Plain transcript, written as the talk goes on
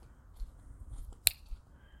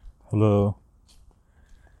Hello.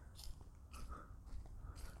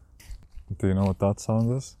 Do you know what that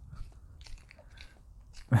sound is?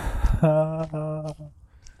 I'm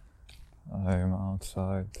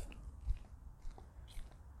outside.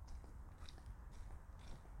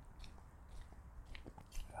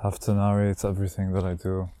 I have to narrate everything that I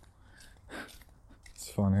do. It's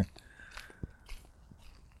funny.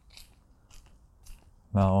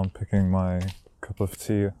 Now I'm picking my cup of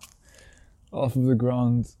tea off of the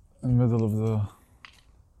ground in the middle of the...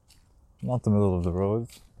 not the middle of the road,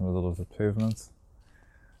 the middle of the pavement.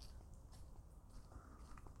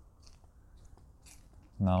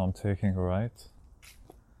 Now I'm taking a right.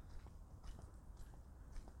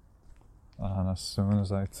 And as soon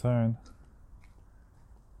as I turn,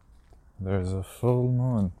 there's a full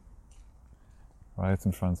moon right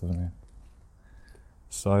in front of me.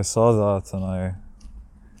 So I saw that and I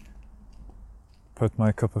put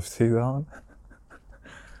my cup of tea down,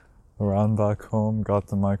 ran back home, got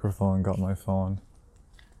the microphone, got my phone,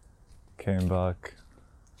 came back.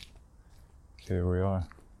 Here we are.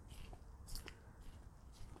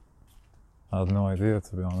 I had no idea,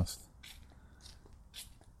 to be honest.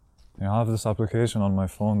 I have this application on my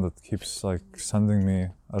phone that keeps like sending me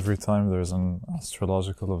every time there's an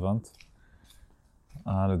astrological event.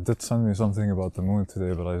 And it did send me something about the moon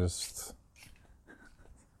today, but I just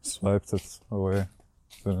swiped it away.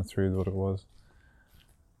 Didn't read what it was.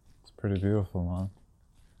 It's pretty beautiful, man.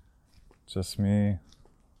 Just me,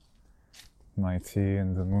 my tea,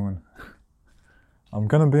 and the moon. I'm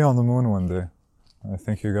gonna be on the moon one day. I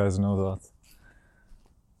think you guys know that.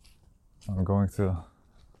 I'm going to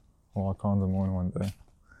walk on the moon one day.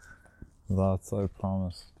 That I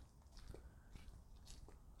promise.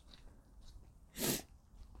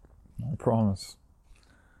 I promise.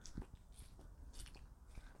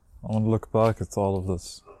 I want to look back at all of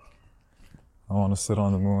this. I want to sit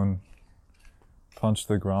on the moon, punch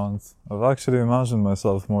the ground. I've actually imagined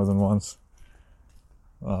myself more than once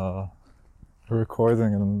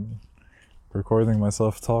recording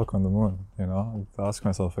myself talk on the moon, you know? I'd ask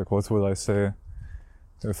myself, like, what would I say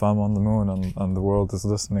if I'm on the moon and the world is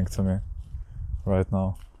listening to me right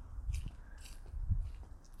now?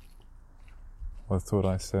 What would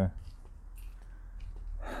I say?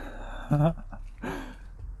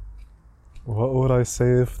 What would I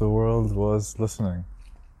say if the world was listening?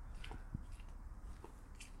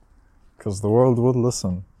 Because the world would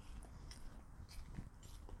listen.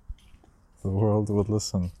 The world would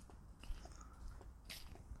listen.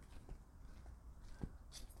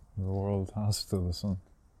 The world has to listen.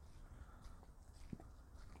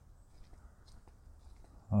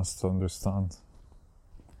 Has to understand.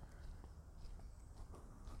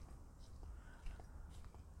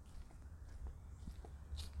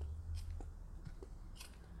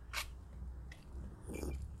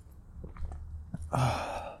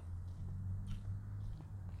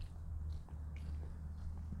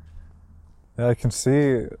 Yeah, I can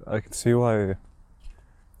see why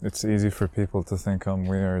it's easy for people to think I'm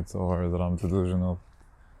weird or that I'm delusional.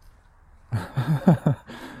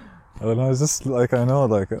 I don't know, it's just like, I know,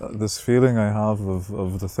 like, this feeling I have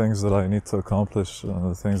of the things that I need to accomplish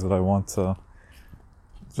and the things that I want to,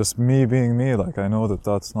 just me being me, like, I know that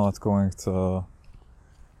that's not going to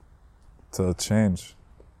change.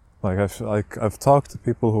 Like, I've talked to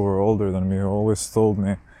people who are older than me who always told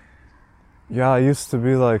me, yeah, I used to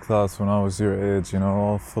be like that when I was your age, you know,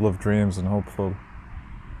 all full of dreams and hopeful.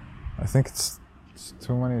 I think it's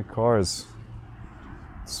too many cars.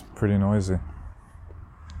 It's pretty noisy.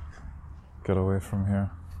 Get away from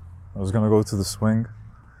here. I was gonna go to the swing.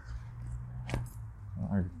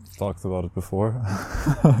 I talked about it before,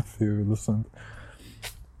 if you listened.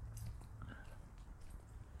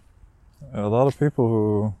 A lot of people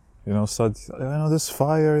who, you know, said, you know, this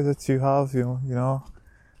fire that you have, you know,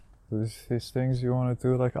 these things you want to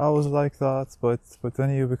do, like, I was like that, but then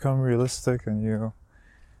you become realistic and you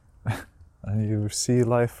see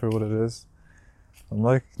life for what it is. I'm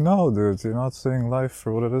like, no, dude, you're not seeing life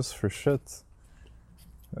for what it is for shit.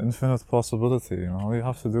 Infinite possibility, you know, all you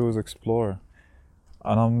have to do is explore.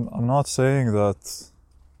 And I'm not saying that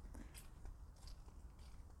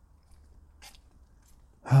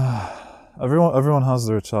everyone has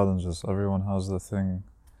their challenges. Everyone has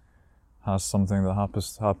something that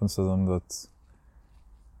happens to them that,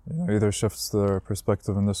 you know, either shifts their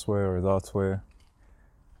perspective in this way or that way.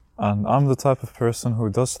 And I'm the type of person who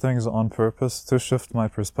does things on purpose to shift my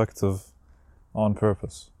perspective on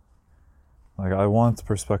purpose. Like, I want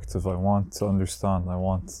perspective, I want to understand, I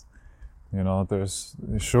want, you know,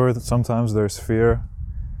 sure that sometimes there's fear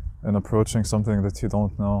in approaching something that you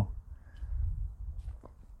don't know,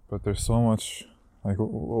 but there's so much Like,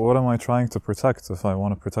 what am I trying to protect if I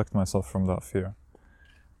want to protect myself from that fear?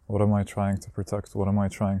 What am I trying to protect? What am I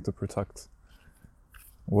trying to protect?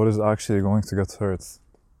 What is actually going to get hurt?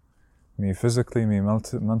 Me physically, me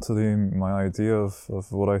mentally, my idea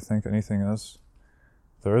of what I think anything is?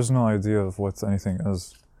 There is no idea of what anything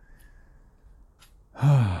is.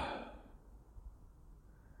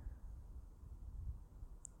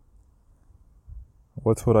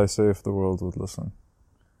 What would I say if the world would listen?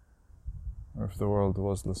 Or if the world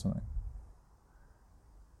was listening?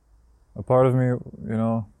 A part of me,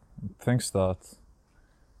 thinks that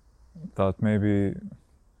maybe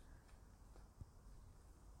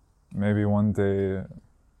one day,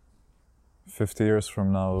 50 years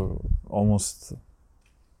from now, almost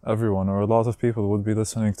everyone or a lot of people would be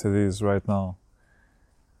listening to these right now.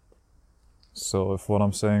 So if what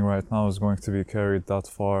I'm saying right now is going to be carried that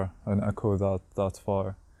far and echo that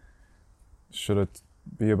far, should it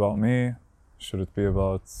be about me? Should it be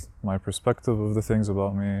about my perspective of the things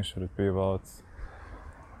about me? Should it be about...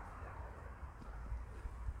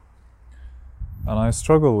 And I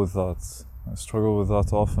struggle with that. I struggle with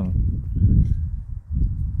that often.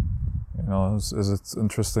 Is it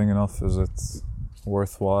interesting enough? Is it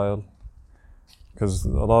worthwhile? Because a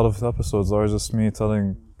lot of episodes are just me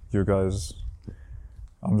telling you guys,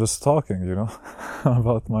 I'm just talking,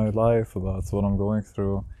 about my life, about what I'm going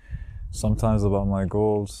through, sometimes about my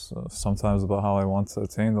goals, sometimes about how I want to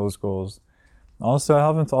attain those goals. Honestly, I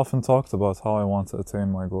haven't often talked about how I want to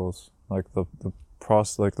attain my goals, like the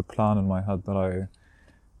process, like the plan in my head that I,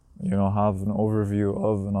 have an overview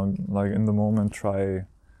of, and I'm like in the moment try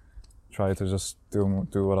to just do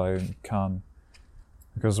what I can.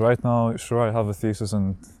 Because right now, sure, I have a thesis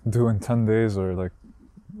and due in 10 days or like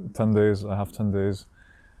 10 days, I have 10 days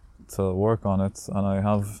to work on it, and I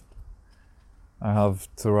have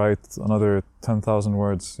to write another 10,000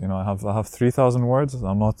 words. I have 3,000 words.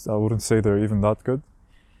 I wouldn't say they're even that good.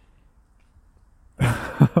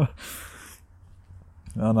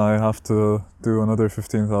 And I have to do another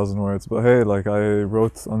 15,000 words. But hey, like, I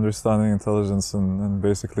wrote Understanding Intelligence in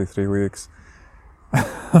basically 3 weeks.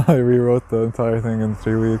 I rewrote the entire thing in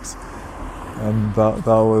 3 weeks, and that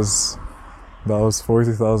was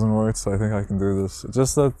 40,000 words. So I think I can do this. It's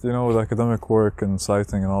just that, with academic work and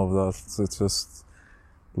citing and all of that, it's just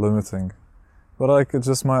limiting. But like, it's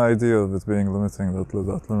just my idea of it being limiting that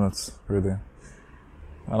limits, really.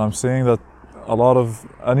 And I'm seeing that a lot of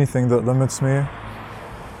anything that limits me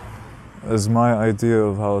is my idea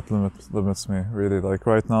of how it limits me, really. Like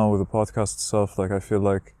right now with the podcast itself, like I feel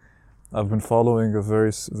like I've been following a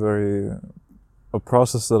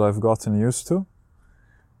process that I've gotten used to.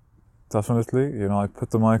 Definitely, I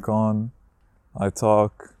put the mic on, I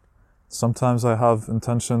talk. Sometimes I have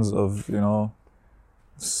intentions of,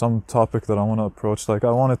 some topic that I want to approach. Like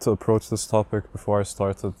I wanted to approach this topic before I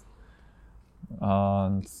started.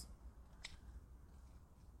 And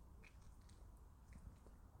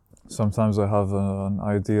sometimes I have an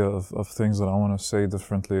idea of things that I want to say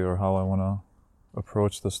differently or how I want to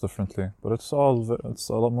approach this differently. But most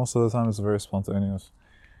of the time it's very spontaneous.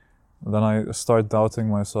 Then I start doubting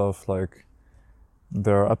myself. Like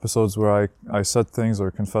there are episodes where I said things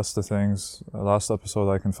or confessed to things. Last episode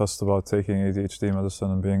I confessed about taking ADHD medicine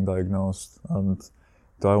and being diagnosed. And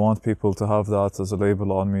do I want people to have that as a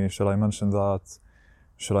label on me? Should I mention that?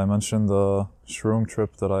 Should I mention the shroom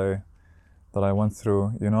trip that I went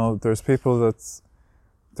through? There's people that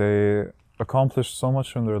they accomplished so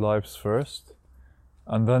much in their lives first,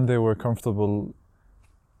 and then they were comfortable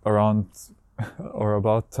around or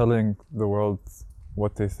about telling the world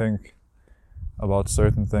what they think about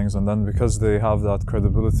certain things, and then because they have that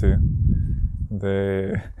credibility,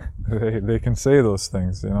 they can say those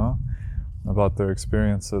things, about their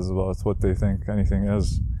experiences, about what they think anything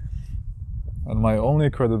is. And my only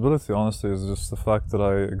credibility, honestly, is just the fact that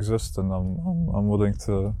I exist, and I'm willing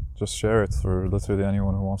to just share it for literally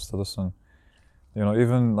anyone who wants to listen.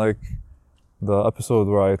 Even like the episode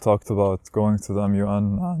where I talked about going to the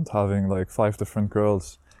MUN and having like 5 different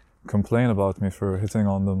girls complain about me for hitting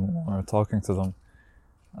on them or talking to them.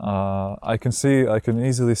 I can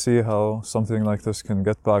easily see how something like this can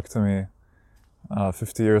get back to me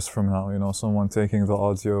 50 years from now. Someone taking the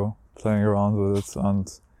audio, playing around with it,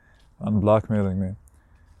 and blackmailing me.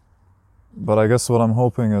 But I guess what I'm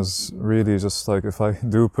hoping is really just like, if I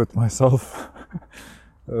do put myself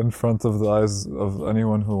in front of the eyes of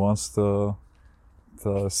anyone who wants to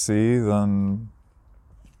see, then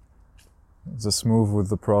just move with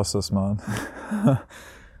the process, man.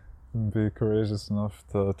 Be courageous enough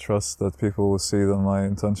to trust that people will see that my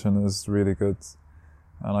intention is really good,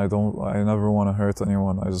 and I never want to hurt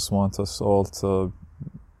anyone. I just want us all to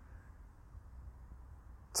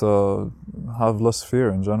to have less fear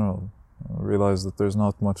in general. Realize that there's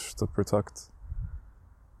not much to protect.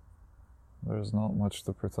 There's not much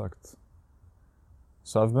to protect.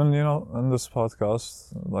 So I've been, in this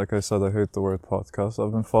podcast, like I said, I hate the word podcast.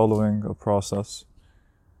 I've been following a process.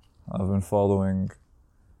 I've been following,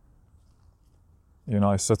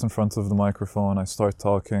 I sit in front of the microphone, I start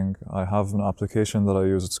talking. I have an application that I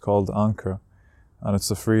use, it's called Anchor. And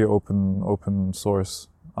it's a free open source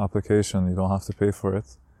application. You don't have to pay for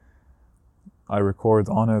it. I record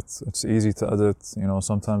on it. It's easy to edit.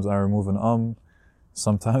 Sometimes I remove an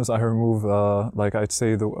sometimes I remove like I'd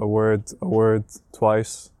say a word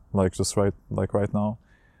twice, like right now,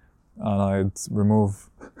 and I'd remove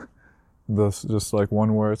this just like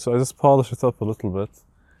one word. So I just polish it up a little bit.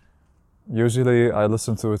 Usually I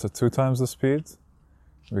listen to it at 2 times the speed,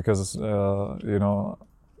 because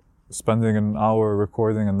spending an hour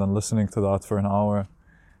recording and then listening to that for an hour,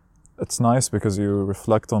 it's nice because you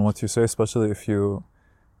reflect on what you say, especially if you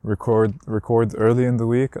record early in the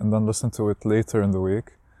week and then listen to it later in the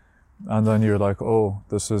week, and then you're like, oh,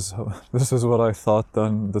 this is what I thought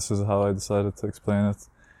then, this is how I decided to explain it.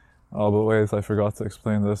 Oh, but wait, I forgot to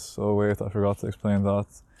explain this. Oh wait, I forgot to explain that.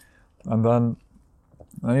 And then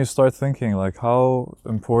you start thinking, like, how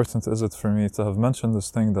important is it for me to have mentioned this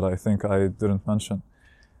thing that I think I didn't mention?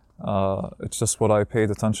 It's just what I paid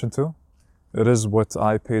attention to. It is what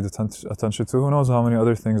I paid attention to. Who knows how many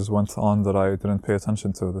other things went on that I didn't pay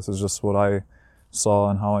attention to. This is just what I saw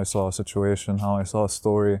and how I saw a situation, how I saw a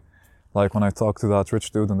story. Like when I talked to that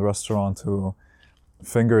rich dude in the restaurant who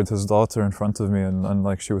fingered his daughter in front of me, and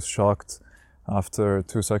like she was shocked after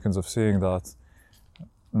 2 seconds of seeing that.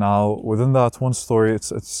 Now, within that one story,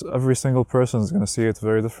 it's every single person is going to see it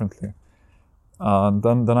very differently. And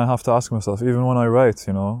then I have to ask myself, even when I write,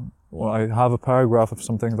 when I have a paragraph of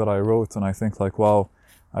something that I wrote and I think like, wow,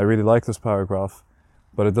 I really like this paragraph,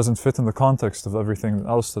 but it doesn't fit in the context of everything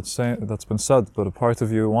else that's been said, but a part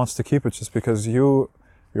of you wants to keep it just because you're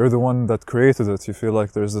the one that created it. You feel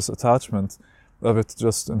like there's this attachment of it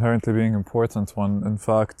just inherently being important, when in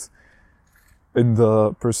fact, in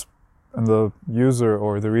the user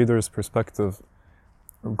or the reader's perspective,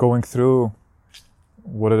 going through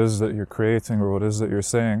what it is that you're creating or what it is that you're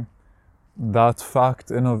saying, that fact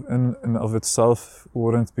in of itself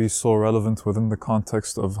wouldn't be so relevant within the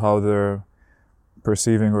context of how they're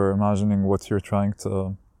perceiving or imagining what you're trying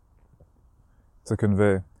to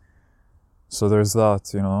convey. So there's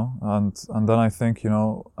that, and then I think,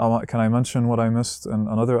 can I mention what I missed in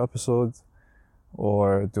another episode,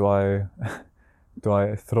 or do I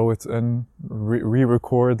throw it in,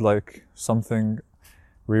 re-record like something,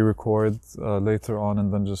 re-record later on,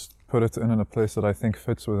 and then just put it in a place that I think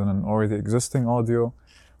fits within an already existing audio?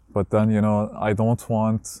 But then, I don't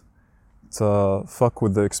want to fuck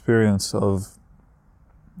with the experience of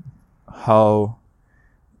how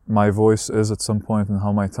my voice is at some point and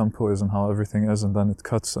how my tempo is and how everything is, and then it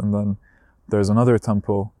cuts, and then there's another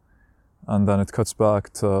tempo, and then it cuts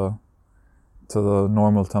back to the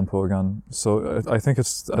normal tempo again. So I think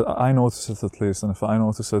I notice it at least, and if I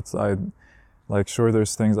notice it, sure,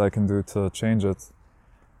 there's things I can do to change it.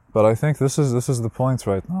 But I think this is the point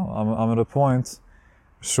right now. I'm at a point,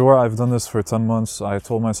 sure, I've done this for 10 months. I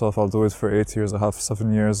told myself I'll do it for 8 years. I have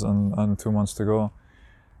 7 years and 2 months to go.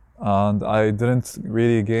 And I didn't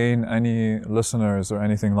really gain any listeners or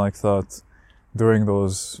anything like that during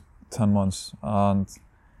those 10 months. And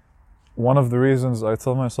one of the reasons I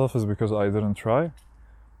tell myself is because I didn't try.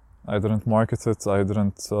 I didn't market it. I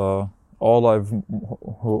didn't, who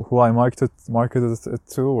I marketed it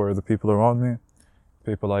to were the people around me,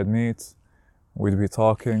 people I'd meet. We'd be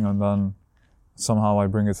talking, and then somehow I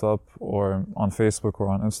bring it up, or on Facebook or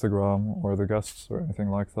on Instagram, or the guests or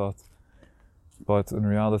anything like that. But in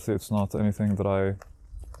reality, it's not anything that I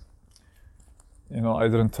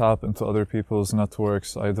didn't tap into other people's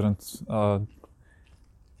networks. I didn't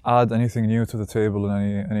add anything new to the table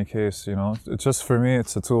in any case. It's just, for me,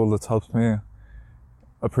 it's a tool that helps me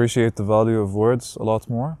appreciate the value of words a lot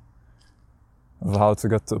more, of how to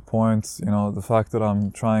get to a point. The fact that I'm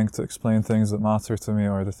trying to explain things that matter to me,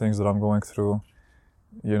 or the things that I'm going through,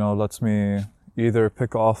 lets me either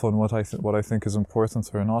pick off on what I think is important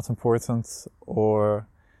or not important, or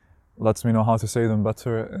lets me know how to say them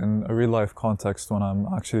better in a real life context when I'm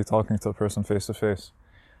actually talking to a person face to face.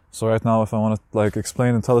 So right now, if I want to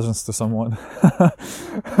explain intelligence to someone,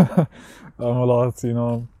 I'm a lot,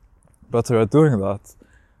 better at doing that.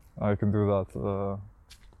 I can do that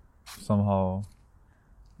somehow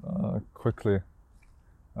quickly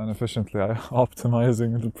and efficiently. I'm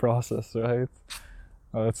optimizing the process, right?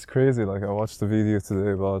 It's crazy. I watched a video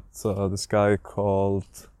today about this guy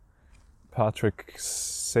called Patrick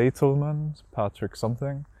Satelman, Patrick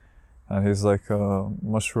something, and he's like a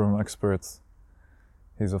mushroom expert.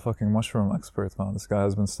 He's a fucking mushroom expert, man. This guy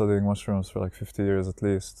has been studying mushrooms for like 50 years at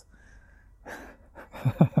least.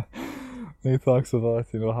 He talks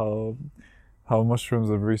about, you know, how mushrooms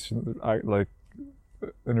have reached, like,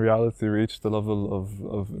 in reality, reached the level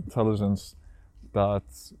of intelligence that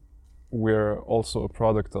we're also a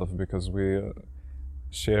product of, because we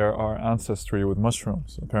share our ancestry with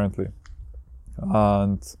mushrooms, apparently.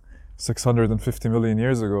 And 650 million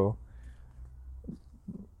years ago,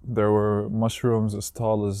 there were mushrooms as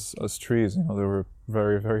tall as trees, you know, they were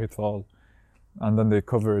very, very tall. And then they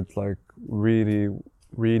covered like really,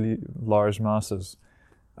 really large masses.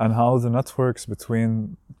 And how the networks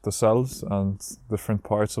between the cells and different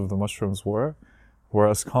parts of the mushrooms were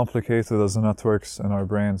as complicated as the networks in our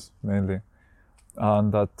brains, mainly.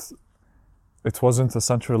 And that it wasn't a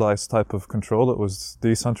centralized type of control, it was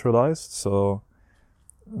decentralized. So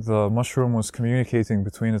the mushroom was communicating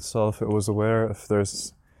between itself. It was aware if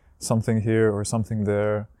there's something here or something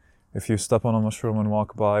there. If you step on a mushroom and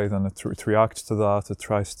walk by, then it reacts to that. It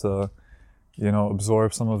tries to, you know,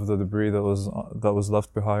 absorb some of the debris that was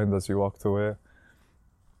left behind as you walked away.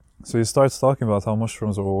 So he starts talking about how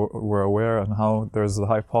mushrooms were aware, and how there's the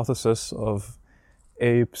hypothesis of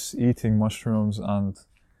apes eating mushrooms, and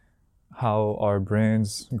how our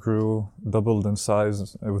brains doubled in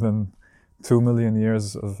size within 2 million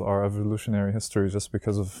years of our evolutionary history just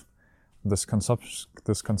because of this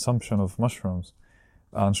consumption of mushrooms.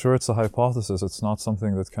 And sure, it's a hypothesis, it's not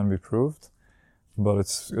something that can be proved, but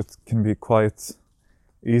it can be quite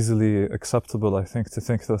easily acceptable, I think, to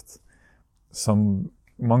think that some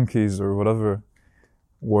monkeys or whatever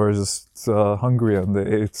were just hungry and they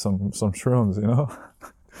ate some shrooms, you know,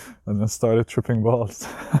 and then started tripping balls.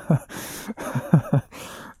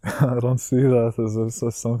 I don't see that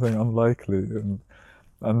as something unlikely.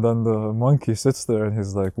 And then the monkey sits there and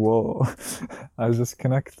he's like, whoa, I just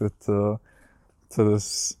connected to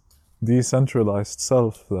this decentralized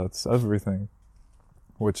self that's everything,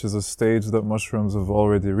 which is a stage that mushrooms have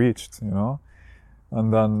already reached, you know?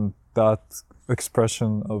 And then that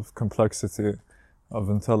expression of complexity, of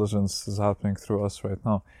intelligence is happening through us right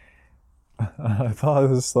now. I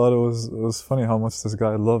just thought it was funny how much this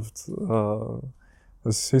guy loved,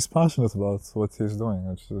 he's passionate about what he's doing,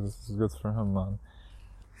 which is good for him, man.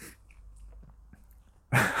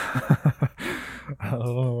 I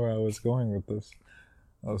don't know where I was going with this.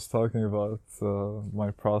 I was talking about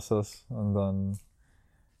my process and then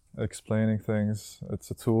explaining things.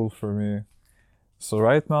 It's a tool for me. So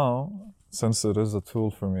right now, since it is a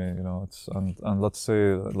tool for me, you know, and let's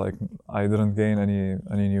say like I didn't gain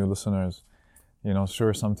any new listeners, you know,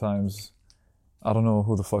 sure, sometimes I don't know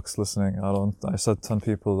who the fuck's listening. I said 10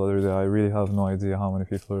 people the other day. I really have no idea how many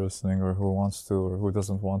people are listening, or who wants to or who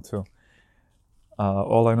doesn't want to.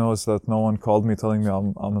 All I know is that no one called me telling me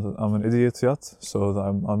I'm an idiot yet, so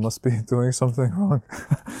I must be doing something wrong.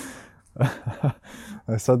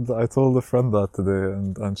 I told a friend that today,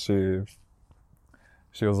 and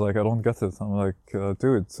she was like, I don't get it. I'm like,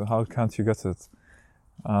 dude, how can't you get it?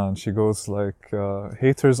 And she goes like,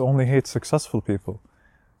 haters only hate successful people.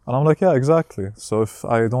 And I'm like, yeah, exactly. So if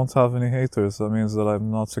I don't have any haters, that means that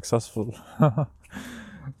I'm not successful.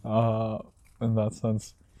 In that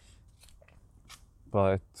sense.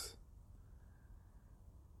 But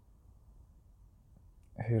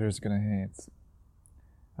haters gonna hate.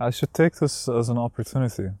 I should take this as an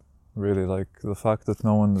opportunity, really. Like, the fact that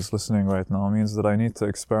no one is listening right now means that I need to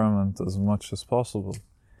experiment as much as possible.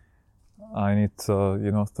 I need to,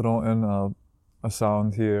 you know, throw in a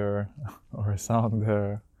sound here or a sound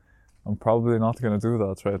there. I'm probably not gonna do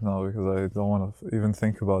that right now because I don't want to even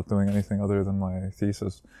think about doing anything other than my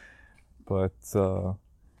thesis. But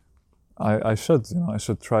I should, you know, I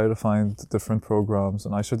should try to find different programs,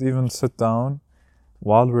 and I should even sit down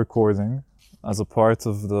while recording, as a part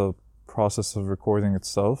of the process of recording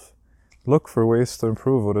itself, look for ways to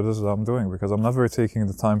improve what it is that I'm doing, because I'm never taking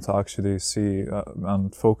the time to actually see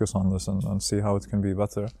and focus on this and see how it can be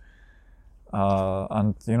better.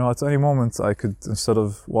 And, you know, at any moment I could, instead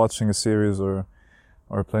of watching a series or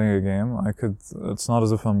playing a game, it's not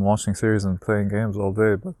as if I'm watching series and playing games all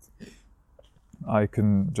day, but I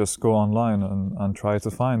can just go online and try to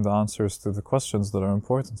find the answers to the questions that are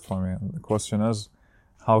important for me. And the question is,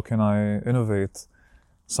 how can I innovate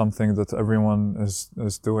something that everyone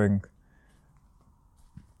is doing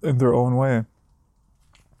in their own way?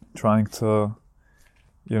 Trying to,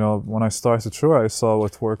 you know, when I started, sure, I saw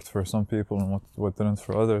what worked for some people and what didn't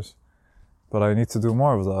for others. But I need to do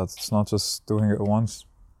more of that. It's not just doing it once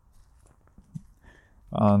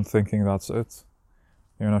and thinking that's it.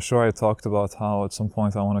 Sure, I talked about how at some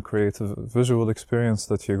point I want to create a visual experience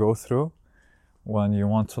that you go through when you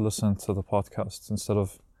want to listen to the podcast, instead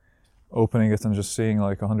of opening it and just seeing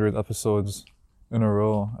like 100 episodes in a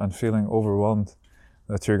row and feeling overwhelmed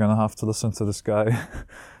that you're gonna have to listen to this guy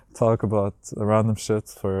talk about random shit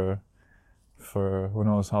for who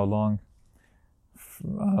knows how long.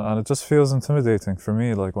 And it just feels intimidating for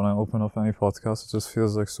me. Like when I open up any podcast, it just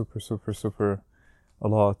feels like super a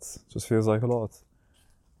lot. It just feels like a lot.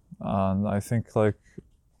 And I think like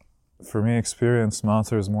for me, experience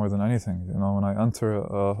matters more than anything. When I enter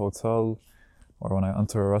a hotel, or when I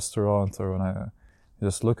enter a restaurant, or when I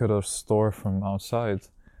just look at a store from outside,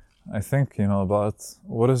 I think, about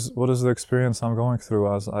what is the experience I'm going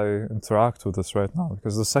through as I interact with this right now.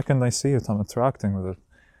 Because the second I see it, I'm interacting with it.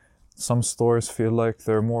 Some stores feel like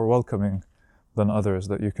they're more welcoming than others,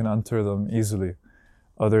 that you can enter them easily.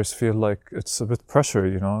 Others feel like it's a bit pressure,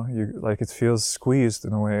 like it feels squeezed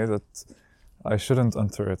in a way that I shouldn't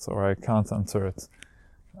enter it, or I can't enter it.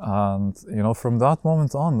 And, from that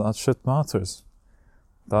moment on, that shit matters.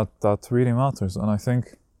 That really matters. And I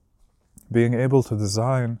think being able to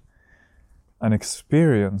design an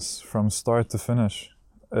experience from start to finish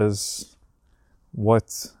is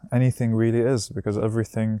what anything really is, because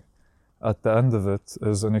everything at the end of it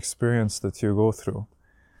is an experience that you go through.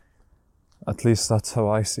 At least that's how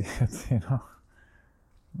I see it,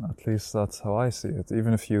 At least that's how I see it.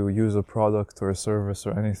 Even if you use a product or a service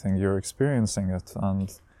or anything, you're experiencing it.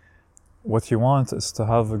 And what you want is to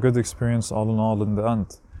have a good experience all in all in the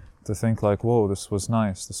end. To think like, whoa, this was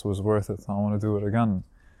nice, this was worth it, I want to do it again.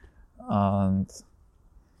 And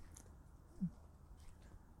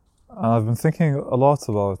I've been thinking a lot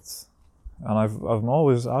about, and I'm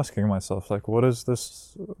always asking myself, like, what is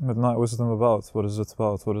this Midnight Wisdom about? What is it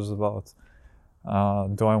about? What is it about?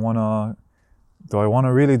 Do I want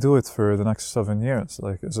to really do it for the next 7 years?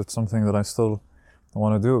 Like, is it something that I still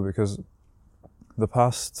want to do? Because the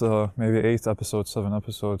past maybe 8 episodes, 7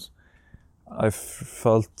 episodes, I've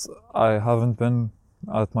felt I haven't been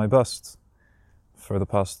at my best for the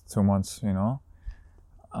past 2 months,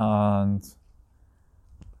 and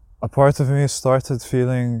a part of me started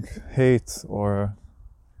feeling hate, or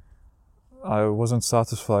I wasn't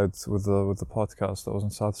satisfied with the podcast. I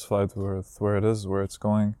wasn't satisfied with where it is, where it's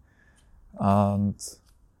going, and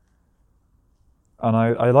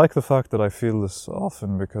I like the fact that I feel this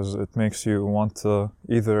often, because it makes you want to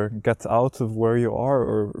either get out of where you are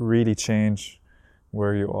or really change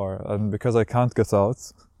where you are. And because I can't get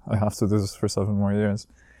out, I have to do this for 7 more years.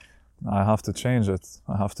 I have to change it.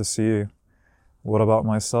 I have to see what about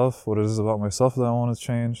myself, what it is about myself that I want to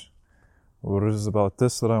change, what it is about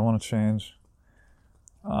this that I want to change,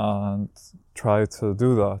 and try to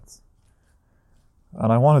do that.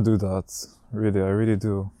 And I want to do that, really, I really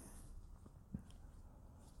do.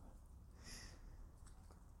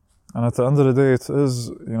 And at the end of the day, it is,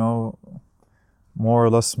 more or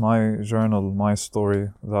less my journal, my story,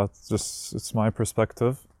 it's my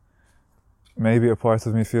perspective. Maybe a part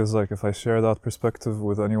of me feels like if I share that perspective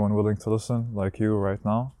with anyone willing to listen, like you right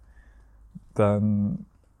now, then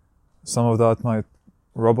some of that might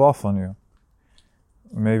rub off on you.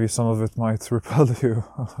 Maybe some of it might repel you.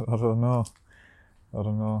 I don't know.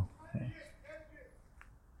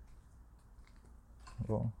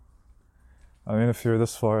 Well, I mean, if you're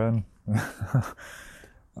this far in.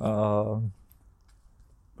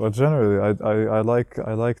 But generally, I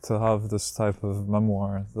like to have this type of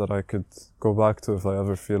memoir that I could go back to if I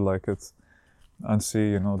ever feel like it, and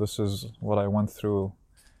see, this is what I went through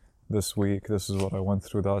this week, this is what I went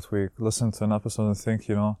through that week. Listen to an episode and think,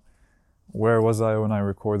 where was I when I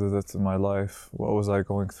recorded it in my life? What was I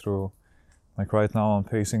going through? Like right now, I'm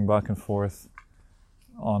pacing back and forth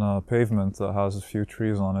on a pavement that has a few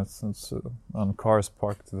trees on it. It's on cars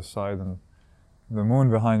parked to the side, and the moon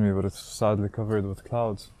behind me, but it's sadly covered with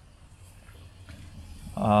clouds.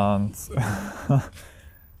 And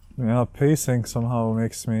pacing somehow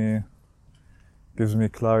gives me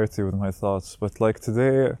clarity with my thoughts. But like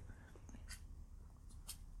today,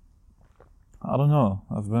 I don't know.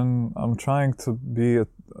 I'm trying to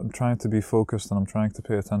be focused, and I'm trying to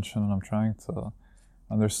pay attention, and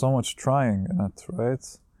and there's so much trying in it,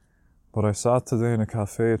 right? But I sat today in a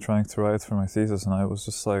cafe trying to write for my thesis, and I was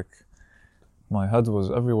just like, my head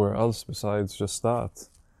was everywhere else besides just that.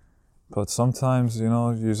 But sometimes,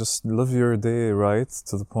 you just live your day right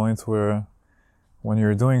to the point where when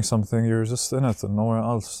you're doing something, you're just in it and nowhere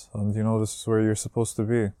else. And this is where you're supposed to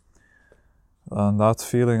be. And that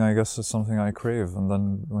feeling, I guess, is something I crave. And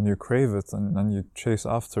then when you crave it and then you chase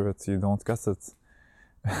after it, you don't get it.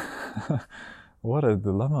 What a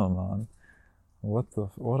dilemma, man.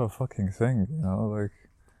 What a fucking thing, like,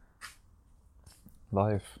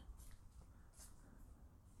 life.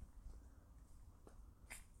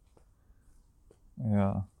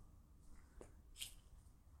 Yeah.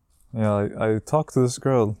 Yeah, I talked to this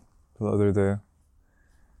girl the other day.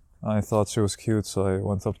 I thought she was cute, so I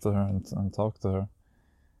went up to her and talked to her.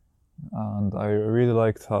 And I really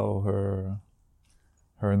liked how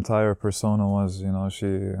her entire persona was. You know,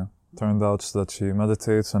 she turned out that she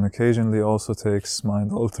meditates and occasionally also takes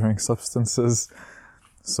mind-altering substances.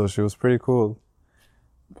 So she was pretty cool.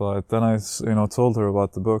 But then I, told her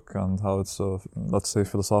about the book and how it's a, let's say,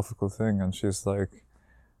 philosophical thing, and she's like,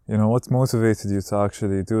 what motivated you to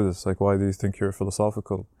actually do this? Like, why do you think you're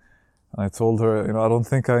philosophical? And I told her, I don't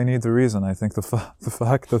think I need a reason. I think the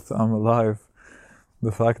fact that I'm alive,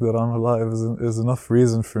 is enough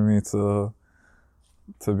reason for me to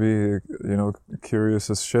be, curious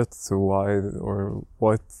as shit to why or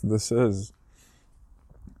what this is.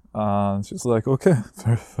 And she's like, okay,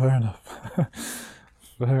 fair enough.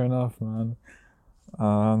 Fair enough, man.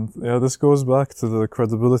 And yeah, this goes back to the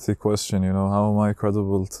credibility question, how am I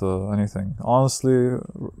credible to anything? Honestly,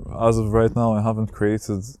 as of right now, I haven't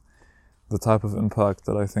created the type of impact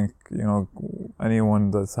that I think,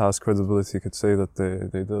 anyone that has credibility could say that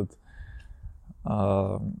they did.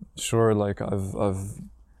 Sure, like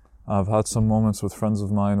I've had some moments with friends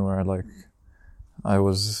of mine where like I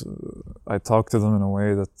talked to them in a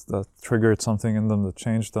way that triggered something in them, that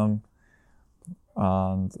changed them.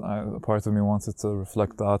 And a part of me wanted to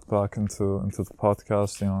reflect that back into the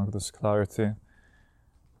podcast, this clarity.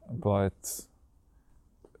 But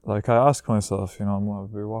like I ask myself,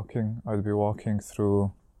 I'd be walking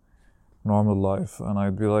through normal life, and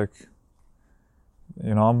I'd be like,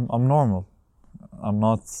 I'm normal. I'm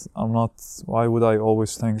not. Why would I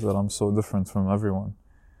always think that I'm so different from everyone?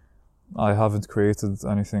 I haven't created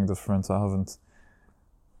anything different. I haven't.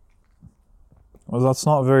 Well, that's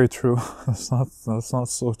not very true. That's not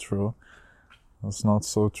so true. That's not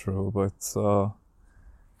so true. But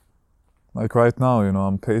like right now,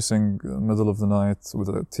 I'm pacing the middle of the night with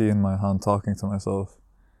a tea in my hand, talking to myself.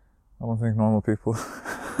 I don't think normal people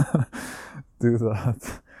do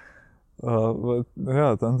that. But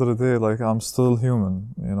yeah, at the end of the day, like I'm still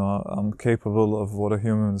human. I'm capable of what a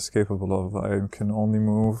human is capable of. I can only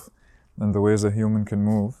move in the ways a human can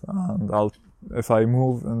move, and if I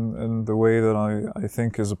move in the way that I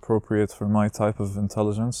think is appropriate for my type of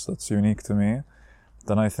intelligence that's unique to me,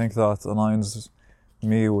 then I think that aligns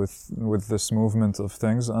me with this movement of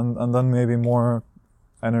things, and then maybe more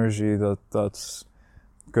energy that's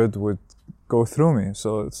good would go through me.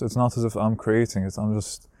 So it's not as if I'm creating it. I'm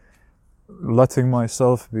just letting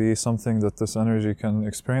myself be something that this energy can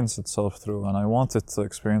experience itself through, and I want it to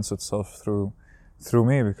experience itself through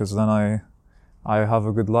me, because then I have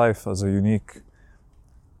a good life as a unique,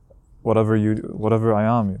 whatever I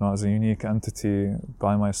am, as a unique entity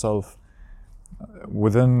by myself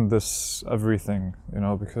within this everything,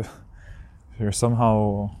 because you're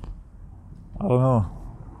somehow, I don't know.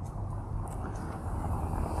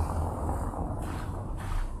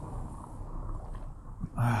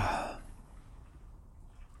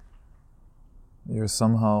 You're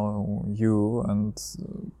somehow you, and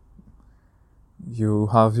you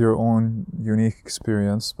have your own unique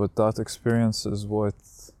experience, but that experience is what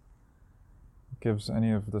gives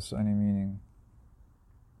any of this any meaning.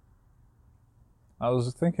 I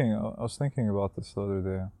was thinking about this the other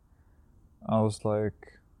day. I was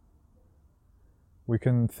like, we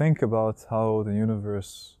can think about how the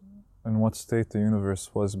universe, in what state the universe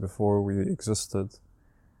was before we existed.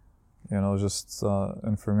 Just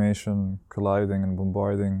information colliding and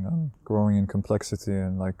bombarding and growing in complexity,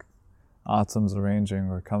 and like atoms arranging,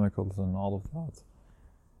 or chemicals and all of that.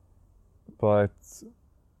 But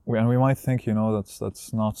we might think,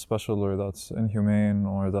 that's not special, or that's inhumane,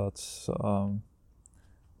 or that's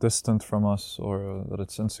distant from us, or that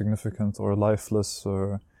it's insignificant or lifeless,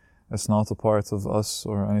 or it's not a part of us,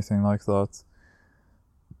 or anything like that.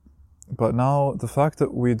 But now the fact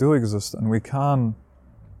that we do exist and we can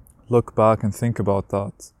look back and think about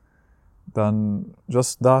that, then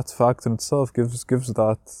just that fact in itself gives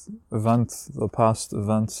that event, the past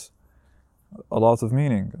events, a lot of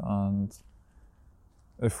meaning. And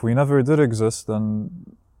if we never did exist,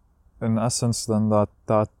 then in essence, then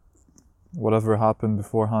that whatever happened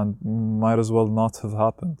beforehand might as well not have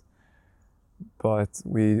happened. But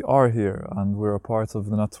we are here, and we're a part of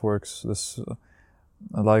the networks. This,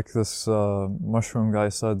 like this mushroom guy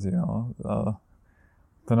said,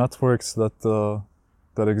 the networks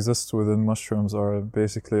that exist within mushrooms are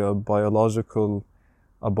basically a biologically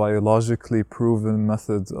proven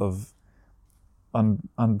method of and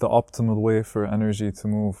the optimal way for energy to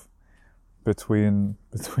move. between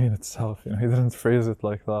itself. You know, he didn't phrase it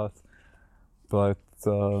like that, but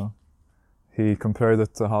he compared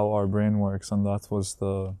it to how our brain works, and that was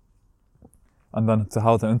and then to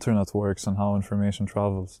how the internet works and how information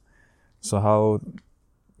travels. So how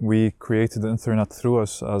we created the internet through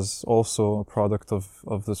us as also a product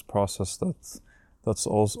of this process that's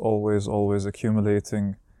always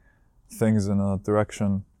accumulating things in a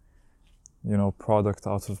direction, you know, product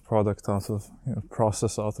out of, you know,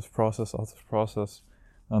 process out of process.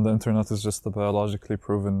 And the internet is just the biologically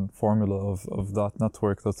proven formula of that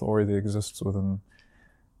network that already exists within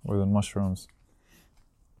mushrooms.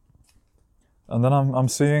 And then I'm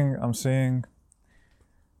seeing,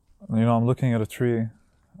 you know, I'm looking at a tree,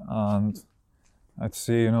 and I'd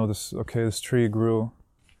see, you know, this tree grew,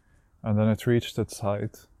 and then it reached its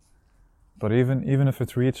height. But even if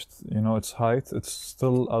it reached, you know, its height, it's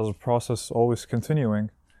still, as a process, always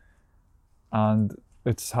continuing, and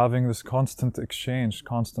it's having this constant exchange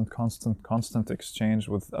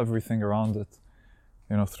with everything around it,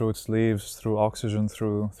 you know, through its leaves, through oxygen,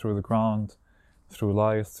 through the ground, through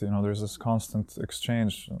light. You know, there's this constant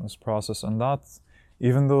exchange in this process, and that,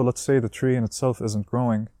 even though, let's say, the tree in itself isn't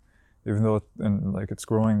growing, even though it's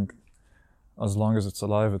growing as long as it's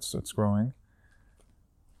alive, it's growing,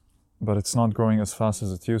 but it's not growing as fast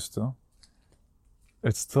as it used to.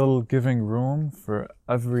 It's still giving room for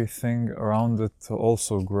everything around it to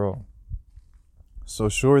also grow. So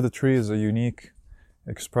sure, the tree is a unique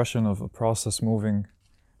expression of a process moving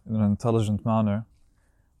in an intelligent manner,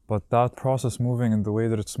 but that process moving in the way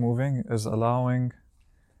that it's moving is allowing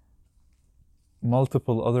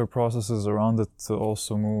multiple other processes around it to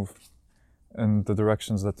also move in the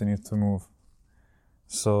directions that they need to move.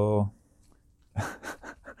 So,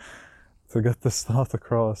 to get this thought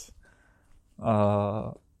across,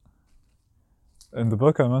 in the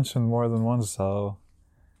book I mentioned more than once how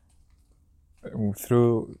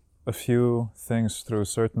through a few things, through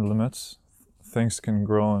certain limits, things can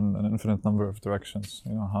grow in an infinite number of directions.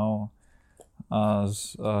 You know, how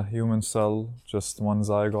as a human cell, just one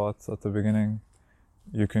zygote at the beginning,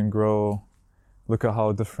 you can grow. Look at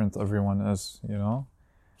how different everyone is, you know?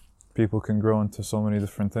 People can grow into so many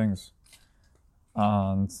different things.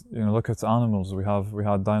 And, you know, look at animals. We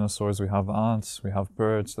had dinosaurs, we have ants, we have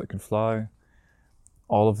birds that can fly.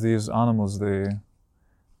 All of these animals, they,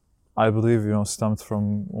 I believe, you know, stemmed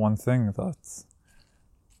from one thing that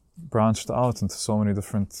branched out into so many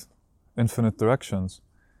different infinite directions.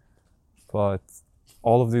 But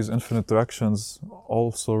all of these infinite directions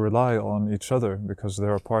also rely on each other because they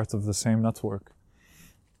are part of the same network.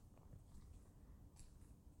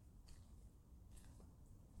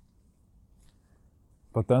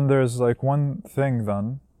 But then there's like one thing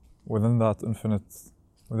then within those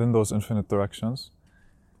infinite directions,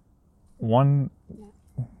 one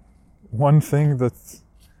thing that,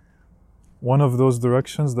 one of those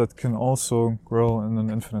directions that can also grow in an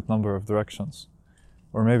infinite number of directions.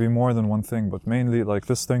 Or maybe more than one thing, but mainly like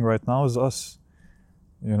this thing right now is us.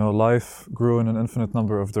 You know, life grew in an infinite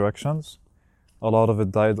number of directions. A lot of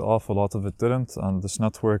it died off, a lot of it didn't, and this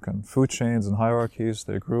network and food chains and hierarchies,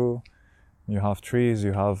 they grew. You have trees,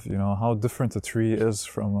 you have, you know, how different a tree is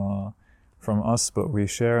from us, but we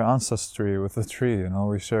share ancestry with the tree, you know,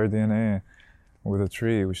 we share DNA with a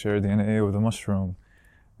tree, we share DNA with a mushroom.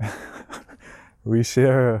 We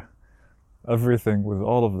share everything with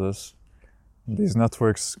all of this. These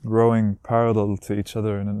networks growing parallel to each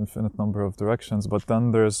other in an infinite number of directions, but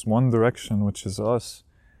then there's one direction, which is us,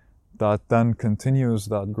 that then continues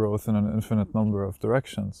that growth in an infinite number of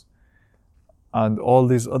directions. And all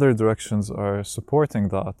these other directions are supporting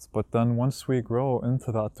that. But then once we grow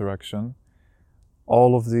into that direction,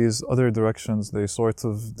 all of these other directions, they sort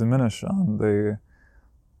of diminish and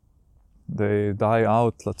they die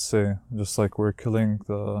out, let's say, just like we're killing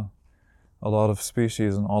a lot of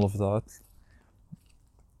species and all of that.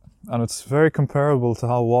 And it's very comparable to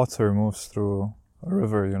how water moves through a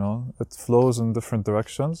river, you know. It flows in different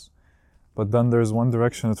directions, but then there's one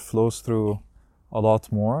direction it flows through a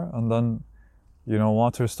lot more, and then, you know,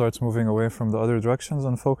 water starts moving away from the other directions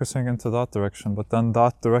and focusing into that direction. But then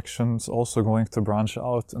that direction's also going to branch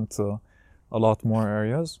out into a lot more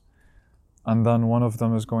areas. And then one of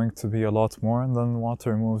them is going to be a lot more, and then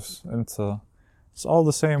water moves into, it's all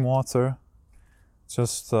the same water,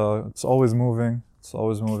 just, it's always moving,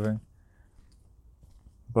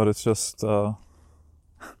 but it's just, you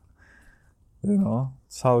know,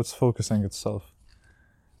 it's how it's focusing itself.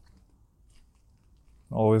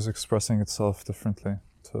 Always expressing itself differently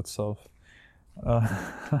to itself.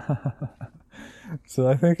 So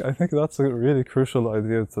I think that's a really crucial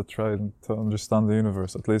idea to try to understand the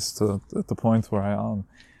universe, at least at the point where I am.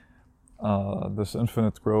 this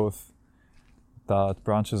infinite growth that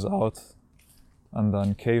branches out and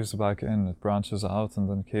then caves back in. It branches out and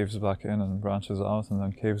then caves back in and branches out and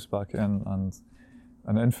then caves back in, and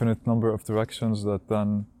an infinite number of directions that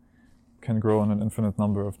then can grow in an infinite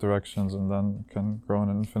number of directions and then can grow in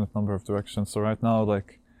an infinite number of directions. So right now,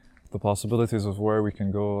 like, the possibilities of where we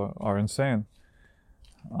can go are insane.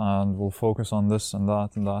 And we'll focus on this and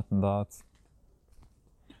that and that and that.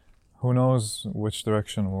 Who knows which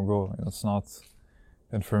direction we'll go? It's not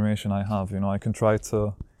information I have. I can try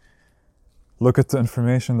to look at the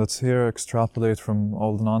information that's here, extrapolate from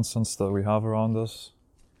all the nonsense that we have around us,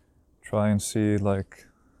 try and see like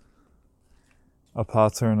a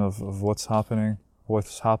pattern of what's happening,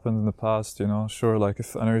 what's happened in the past. Sure, like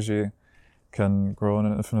if energy can grow in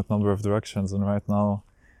an infinite number of directions, and right now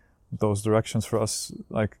those directions for us,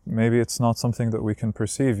 like, maybe it's not something that we can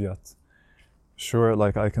perceive yet. Sure,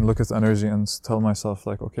 like I can look at energy and tell myself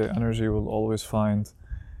like, okay, energy will always find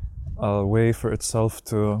a way for itself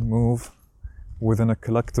to move within a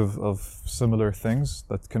collective of similar things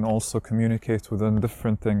that can also communicate within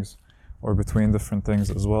different things or between different things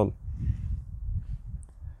as well.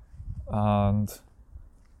 And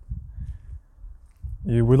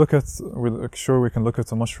we can look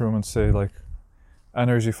at a mushroom and say like,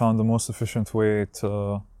 energy found the most efficient way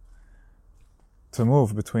to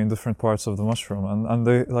move between different parts of the mushroom. And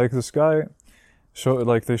they, like, this guy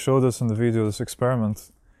they showed us in the video this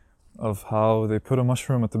experiment of how they put a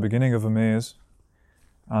mushroom at the beginning of a maze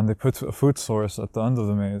and they put a food source at the end of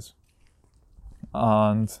the maze,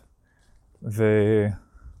 and they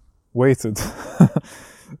waited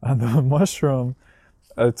and the mushroom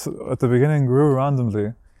at the beginning grew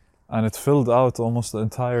randomly and it filled out almost the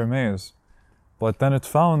entire maze. But then it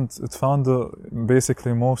found the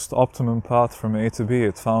basically most optimum path from A to B.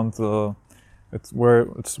 It found where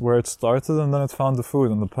it started, and then it found the food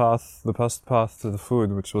and the best path to the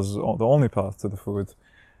food, which was the only path to the food.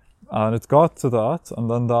 And it got to that, and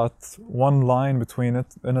then that one line between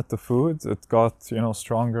the food, it got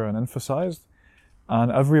stronger and emphasized.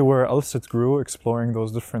 And everywhere else it grew, exploring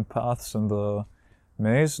those different paths in the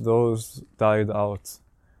maze, those died out.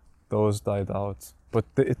 But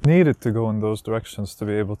it needed to go in those directions to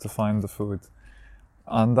be able to find the food.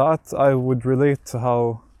 And that I would relate to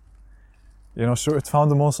how, sure, it found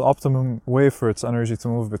the most optimum way for its energy to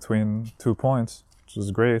move between 2 points, which is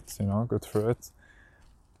great, good for it.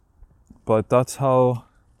 But that's how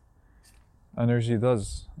energy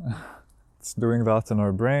does. It's doing that in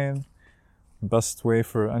our brain. Best way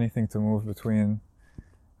for anything to move between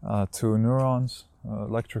 2 neurons,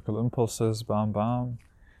 electrical impulses, bam, bam.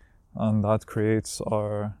 And that creates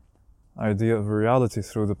our idea of reality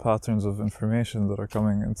through the patterns of information that are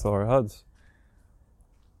coming into our heads.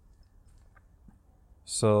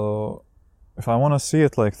 So if I want to see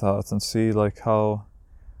it like that and see like how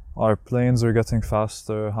our planes are getting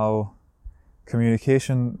faster, how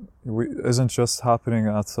communication isn't just happening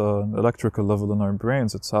at an electrical level in our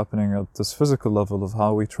brains, it's happening at this physical level of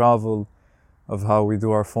how we travel, of how we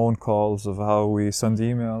do our phone calls, of how we send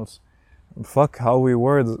emails. How we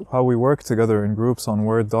work together in groups on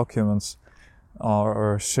Word documents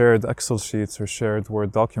or shared Excel sheets or shared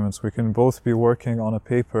Word documents. We can both be working on a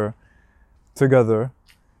paper together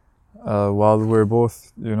while we're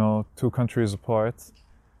both, 2 countries apart,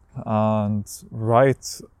 and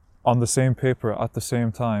write on the same paper at the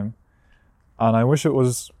same time. And I wish it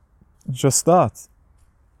was just that.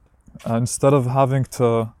 Instead of having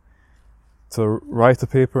to write a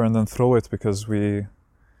paper and then throw it because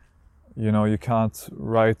you can't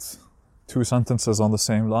write 2 sentences on the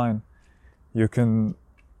same line. You can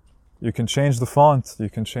change the font, you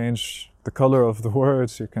can change the color of the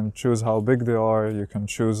words, you can choose how big they are, you can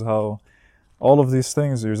choose how, all of these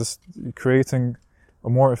things, you're just creating a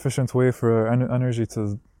more efficient way for energy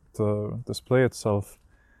to display itself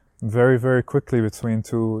very, very quickly between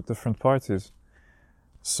 2 different parties.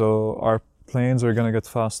 So our planes are going to get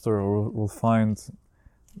faster, or we'll find,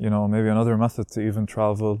 maybe another method to even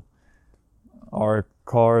travel. Our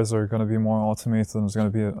cars are going to be more automated, and it's going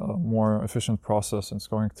to be a more efficient process. It's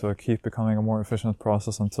going to keep becoming a more efficient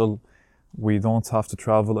process until we don't have to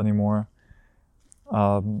travel anymore.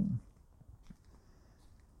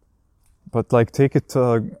 But like, take it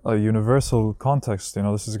to a universal context.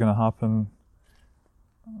 This is going to happen,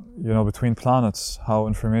 between planets. How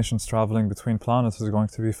information's traveling between planets is going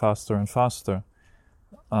to be faster and faster.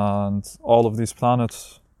 And all of these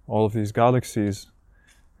planets, all of these galaxies,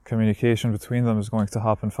 communication between them is going to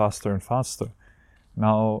happen faster and faster.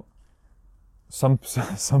 Now, some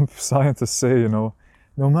scientists say, no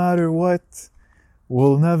matter what,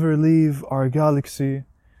 we'll never leave our galaxy.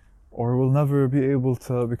 or we'll never be able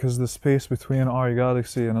to, because the space between our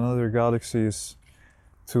galaxy and another galaxy is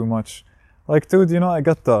too much. Like, dude, you know, I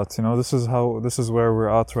get that, you know, this is where we're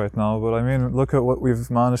at right now, but I mean, look at what we've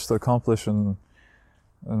managed to accomplish in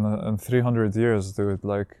 300 years, dude.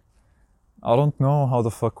 Like, I don't know how the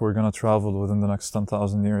fuck we're gonna travel within the next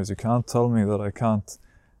 10,000 years. You can't tell me that I can't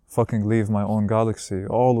fucking leave my own galaxy.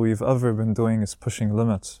 All we've ever been doing is pushing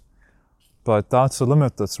limits. But that's a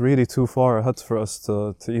limit that's really too far ahead for us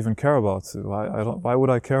to even care about. Why would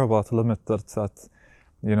I care about a limit that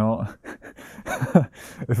you know,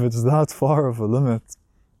 if it's that far of a limit,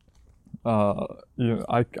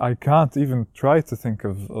 I can't even try to think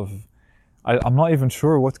I'm not even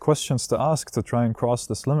sure what questions to ask to try and cross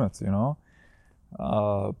this limit, you know?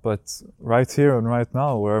 But right here and right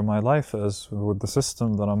now, where my life is, with the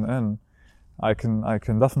system that I'm in, I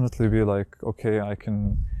can definitely be like, okay, I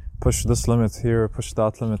can push this limit here, push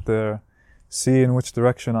that limit there, see in which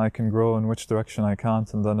direction I can grow, in which direction I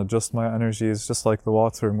can't, and then adjust my energies, just like the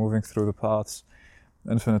water moving through the paths,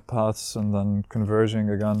 infinite paths, and then converging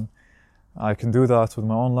again. I can do that with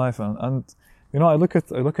my own life, and you know, I look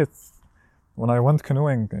at when I went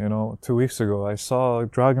canoeing, you know, 2 weeks ago, I saw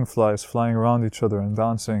dragonflies flying around each other and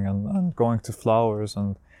dancing and going to flowers,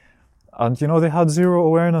 and you know, they had zero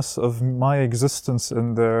awareness of my existence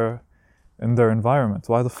in their environment.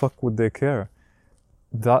 Why the fuck would they care?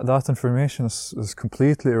 That information is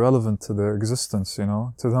completely irrelevant to their existence, you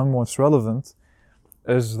know. To them, what's relevant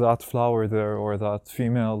is that flower there or that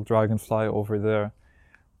female dragonfly over there,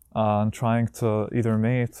 and trying to either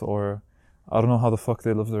mate, or I don't know how the fuck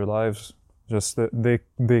they live their lives. Just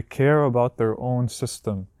they care about their own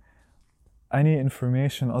system. Any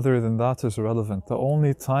information other than that is irrelevant. The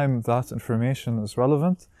only time that information is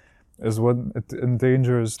relevant is when it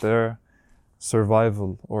endangers their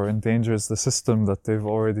survival or endangers the system that they've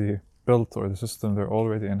already built or the system they're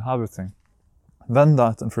already inhabiting. Then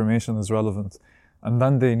that information is relevant, and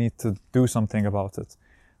then they need to do something about it.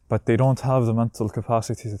 But they don't have the mental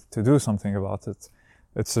capacity to do something about it.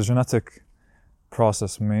 It's a genetic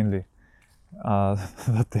process mainly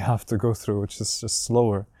that they have to go through, which is just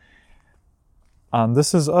slower. And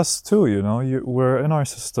this is us too, you know, we're in our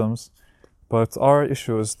systems, but our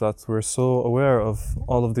issue is that we're so aware of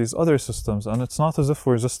all of these other systems, and it's not as if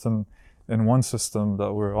we're just in one system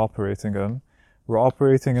that we're operating in. We're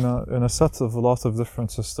operating in a set of a lot of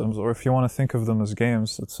different systems, or if you want to think of them as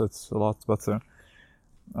games, it's a lot better.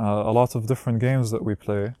 A lot of different games that we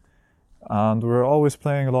play, and we're always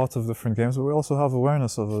playing a lot of different games, but we also have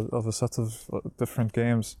awareness of a set of different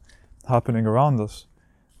games happening around us,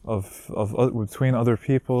 between other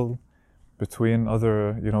people, between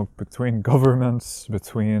other, you know, between governments,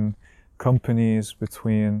 between companies,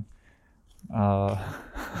 between I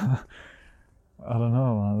don't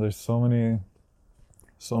know, man. There's so many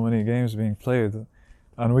games being played,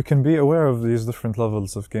 and we can be aware of these different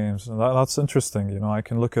levels of games, and that's interesting. You know, I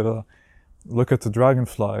can look at the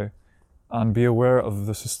dragonfly and be aware of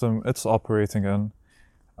the system it's operating in,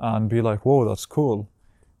 and be like, whoa, that's cool.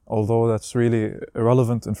 Although that's really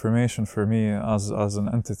irrelevant information for me as an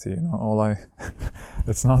entity, you know,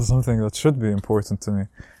 it's not something that should be important to me.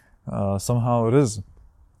 Somehow it is.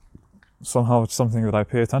 Somehow it's something that I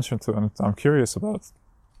pay attention to and I'm curious about.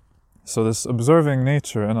 So this observing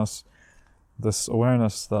nature in us, this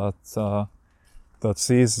awareness that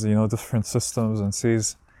sees, you know, different systems and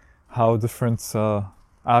sees how different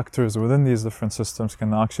actors within these different systems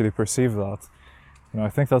can actually perceive that. You know, I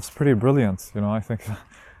think that's pretty brilliant. You know, I think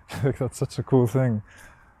that's such a cool thing.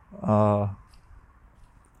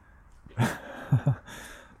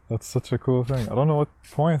 That's such a cool thing. I don't know what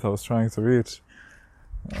point I was trying to reach.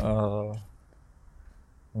 I'm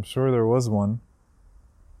sure there was one.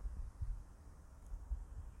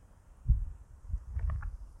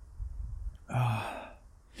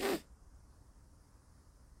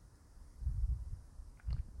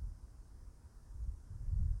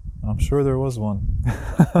 I'm sure there was one.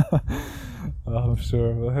 I'm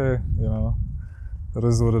sure, but hey, you know, it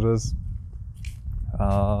is what it is.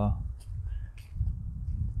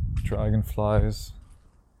 Dragonflies,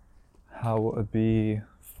 how a bee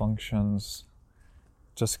functions,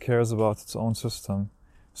 just cares about its own system.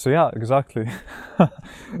 So yeah, exactly.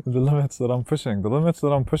 The limits that I'm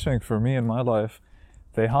pushing for me in my life,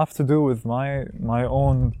 they have to do with my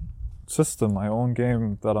own system, my own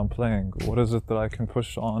game that I'm playing. What is it that I can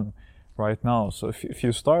push on right now? So if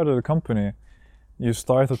you started a company, you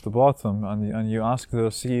start at the bottom and you ask the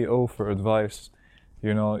CEO for advice.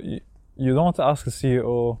 You know, you don't ask the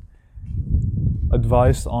CEO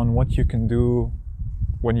advice on what you can do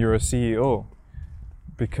when you're a CEO,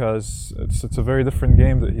 because it's a very different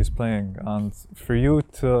game that he's playing, and for you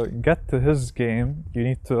to get to his game, you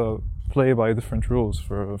need to play by different rules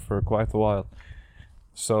for quite a while.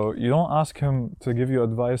 So you don't ask him to give you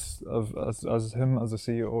advice as him as a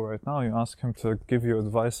CEO right now. You ask him to give you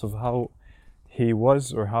advice of how he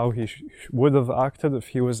was or how he would have acted if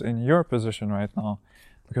he was in your position right now,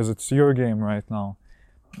 because it's your game right now,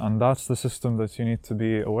 and that's the system that you need to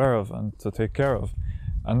be aware of and to take care of.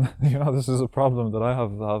 And this is a problem that I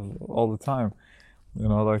have all the time.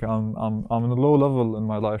 Like I'm in a low level in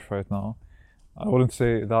my life right now. I wouldn't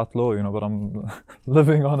say that low, but I'm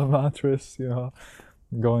living on a mattress,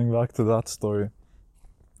 going back to that story.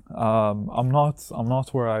 I'm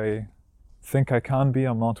not where I think I can be.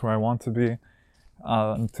 I'm not where I want to be.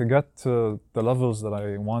 And to get to the levels that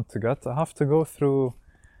I want to get, I have to go through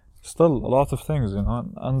still a lot of things,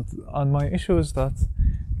 and my issue is that,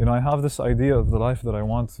 I have this idea of the life that I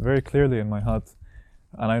want very clearly in my head,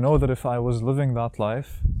 and I know that if I was living that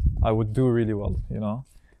life, I would do really well,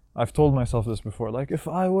 I've told myself this before, like, if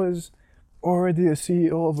I was already a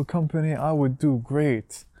CEO of a company, I would do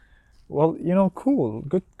great. Well, cool,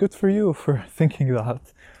 good for you for thinking that,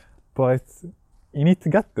 but you need to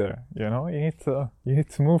get there, you need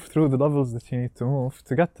to move through the levels that you need to move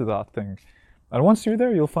to get to that thing. And once you're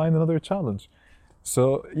there, you'll find another challenge.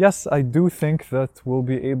 So yes, I do think that we'll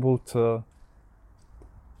be able to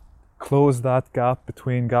close that gap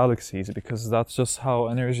between galaxies, because that's just how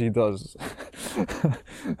energy does.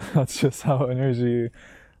 That's just how energy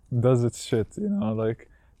does its shit, like,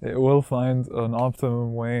 it will find an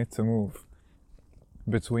optimum way to move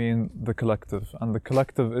between the collective. And the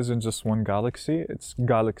collective isn't just one galaxy, it's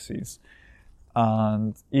galaxies.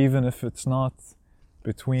 And even if it's not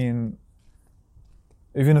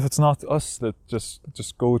us that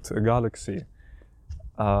just go to a galaxy,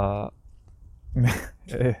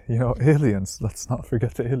 aliens, let's not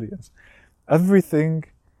forget the aliens. Everything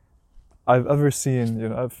I've ever seen,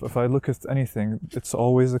 if I look at anything, it's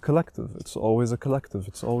always a collective, it's always a collective,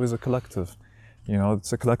 it's always a collective.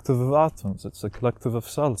 It's a collective of atoms, it's a collective of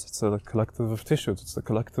cells, it's a collective of tissues, it's a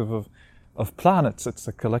collective of planets, it's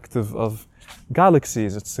a collective of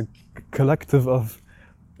galaxies, it's a collective of,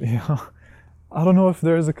 I don't know if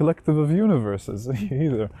there is a collective of universes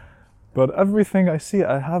either, but everything I see,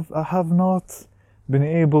 I have not been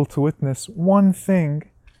able to witness one thing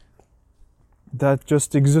that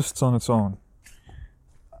just exists on its own.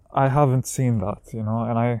 I haven't seen that, and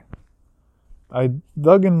I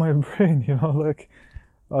dug in my brain, like,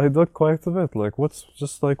 I dug quite a bit, like, what's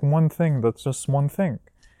just like one thing that's just one thing,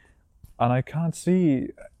 and I can't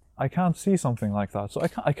see something like that. So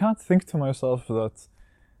I can't think to myself that,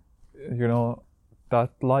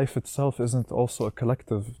 that life itself isn't also a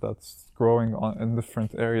collective that's growing in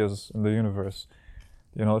different areas in the universe.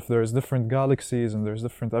 If there's different galaxies and there's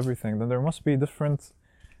different everything, then there must be different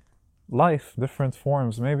life, different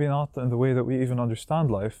forms, maybe not in the way that we even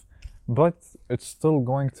understand life, but it's still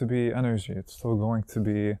going to be energy, it's still going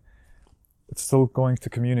to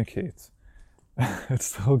communicate. It's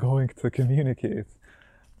still going to communicate.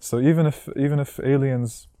 So even if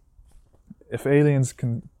aliens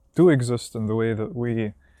do exist in the way that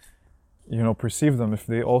we perceive them, if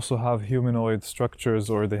they also have humanoid structures,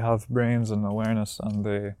 or they have brains and awareness, and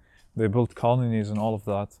they build colonies and all of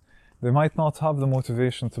that, they might not have the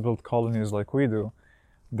motivation to build colonies like we do.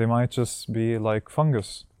 They might just be like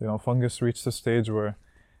fungus. Fungus reached a stage where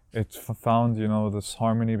it found this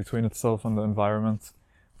harmony between itself and the environment,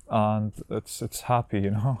 and it's happy.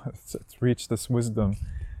 It's reached this wisdom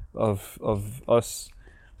of us,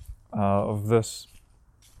 of this.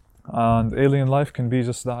 And alien life can be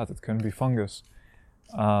just that. It can be fungus.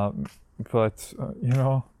 But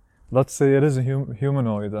let's say it is a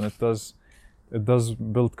humanoid, and it does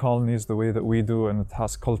build colonies the way that we do, and it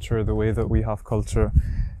has culture the way that we have culture.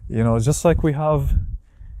 Just like we had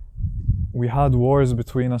wars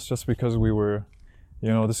between us just because we were,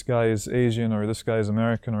 this guy is Asian, or this guy is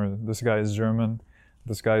American, or this guy is German,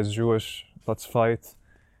 this guy is Jewish, let's fight.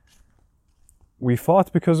 We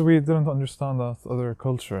fought because we didn't understand that other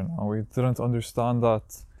culture. We didn't understand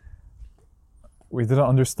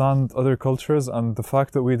other cultures, and the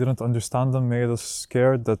fact that we didn't understand them made us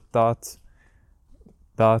scared that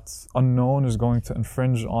unknown is going to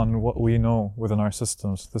infringe on what we know within our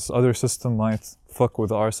systems. This other system might fuck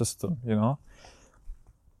with our system,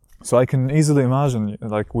 So I can easily imagine,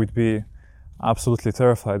 like, we'd be absolutely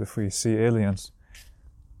terrified if we see aliens.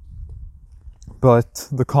 But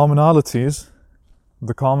the commonalities,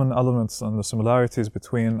 the common elements and the similarities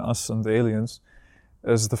between us and the aliens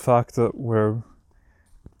is the fact that we're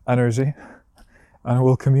energy, and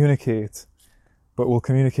we'll communicate, but we'll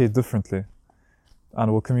communicate differently.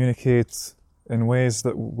 and will communicate in ways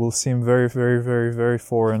that will seem very, very, very, very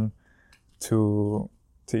foreign to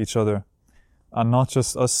each other. And not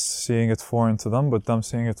just us seeing it foreign to them, but them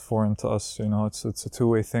seeing it foreign to us. You know, it's a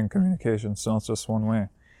two-way thing, communication. It's not just one way.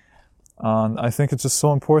 And I think it's just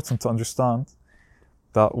so important to understand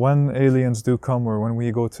that when aliens do come, or when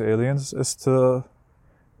we go to aliens, is to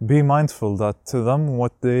be mindful that to them,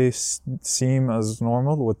 what they seem as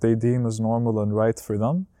normal, what they deem as normal and right for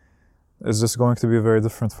them, is just going to be very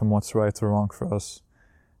different from what's right or wrong for us.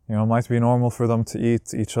 You know, it might be normal for them to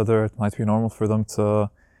eat each other. It might be normal for them to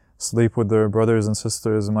sleep with their brothers and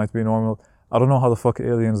sisters. It might be normal. I don't know how the fuck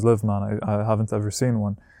aliens live, man. I haven't ever seen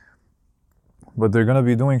one. But they're gonna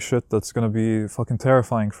be doing shit that's gonna be fucking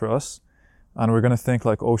terrifying for us. And we're gonna think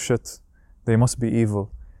like, oh shit, they must be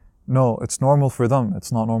evil. No, it's normal for them.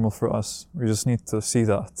 It's not normal for us. We just need to see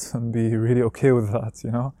that and be really okay with that,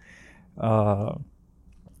 you know?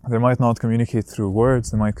 They might not communicate through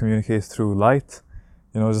words. They might communicate through light.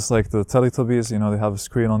 You know, just like the Teletubbies, you know, they have a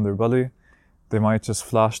screen on their belly. They might just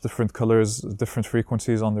flash different colors, different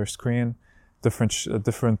frequencies on their screen,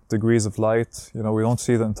 different degrees of light. You know, we don't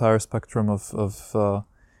see the entire spectrum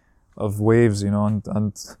of waves, you know,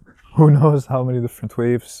 and who knows how many different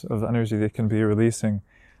waves of energy they can be releasing,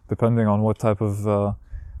 depending on what type of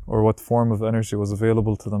or what form of energy was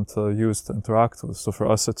available to them to use to interact with. So for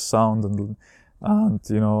us, it's sound and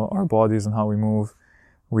you know, our bodies and how we move.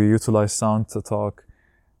 We utilize sound to talk.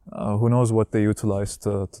 Who knows what they utilize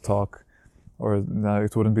to talk? Or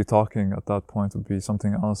it wouldn't be talking at that point, it would be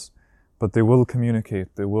something else. But they will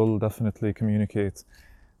communicate. They will definitely communicate.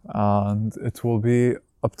 And it will be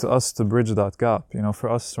up to us to bridge that gap. You know, for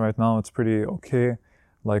us right now, it's pretty okay.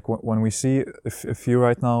 Like when we see, if you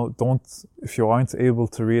right now if you aren't able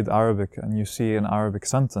to read Arabic and you see an Arabic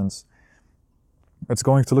sentence, it's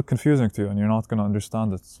going to look confusing to you and you're not going to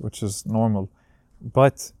understand it, which is normal.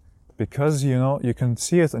 But because, you know, you can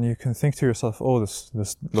see it and you can think to yourself, oh, this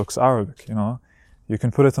looks Arabic, you know. You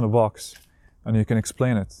can put it in a box and you can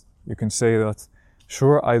explain it. You can say that,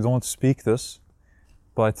 sure, I don't speak this,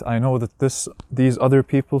 but I know that these other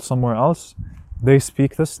people somewhere else, they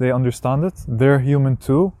speak this, they understand it, they're human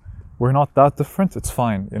too. We're not that different, it's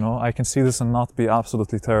fine, you know. I can see this and not be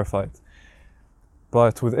absolutely terrified.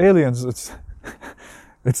 But with aliens, it's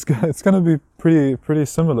gonna be pretty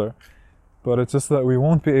similar. But it's just that we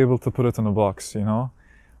won't be able to put it in a box, you know?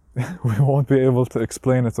 We won't be able to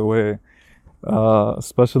explain it away,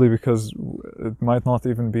 especially because it might not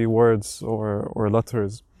even be words or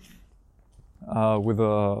letters. With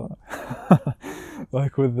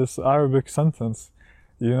like with this Arabic sentence,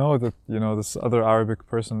 you know that, you know, this other Arabic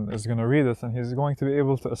person is going to read it and he's going to be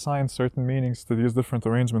able to assign certain meanings to these different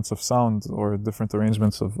arrangements of sound or different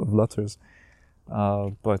arrangements of letters.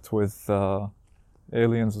 But with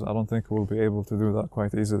aliens, I don't think we'll be able to do that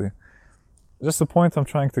quite easily. Just the point I'm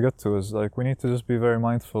trying to get to is like we need to just be very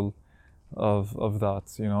mindful of that,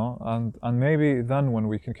 you know, and maybe then when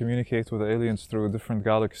we can communicate with aliens through different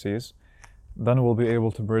galaxies, then we'll be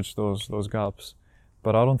able to bridge those gaps.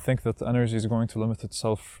 But I don't think that the energy is going to limit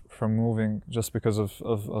itself from moving just because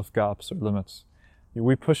of gaps or limits.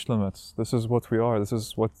 We push limits. This is what we are. This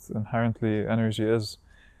is what inherently energy is.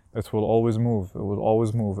 It will always move. It will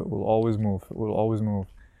always move. It will always move. It will always move.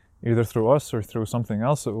 Either through us or through something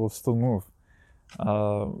else, it will still move.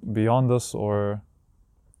 Beyond us or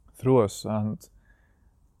through us. And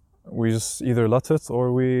we just either let it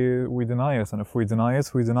or we deny it. And if we deny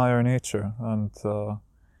it, we deny our nature. And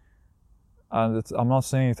I'm not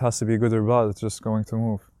saying it has to be good or bad. It's just going to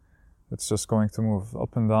move. It's just going to move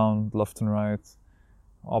up and down, left and right,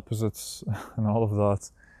 opposites, and all of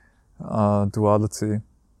that. Duality.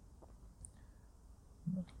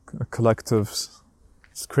 Collectives.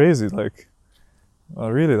 It's crazy, like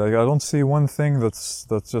really, like I don't see one thing that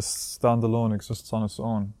just standalone exists on its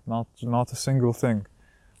own. Not a single thing.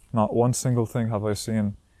 Not one single thing have I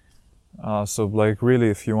seen. So like really,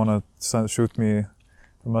 if you want to shoot me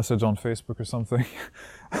a message on Facebook or something,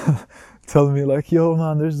 tell me like, yo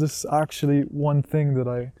man, there's this actually one thing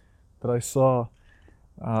that I saw,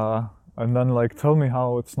 and then like tell me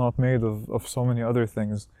how it's not made of so many other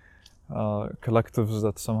things. Collectives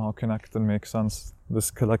that somehow connect and make sense.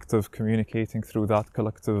 This collective communicating through that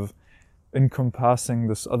collective, encompassing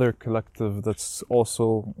this other collective that's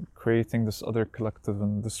also creating this other collective,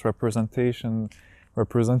 and this representation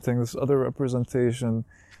representing this other representation.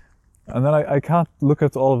 And then I can't look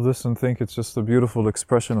at all of this and think it's just a beautiful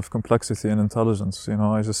expression of complexity and intelligence, you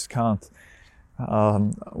know, I just can't.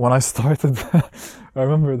 When I started, I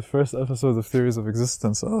remember the first episode of Theories of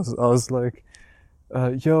Existence, I was like,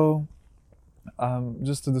 yo,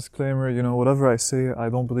 just a disclaimer, you know, whatever I say, I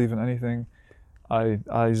don't believe in anything. I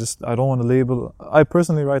don't want to label. I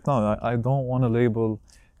personally right now I don't want to label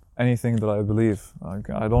anything that I believe. Like,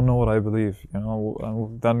 I don't know what I believe,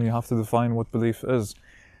 and then you have to define what belief is.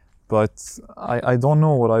 But I don't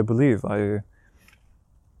know what I believe.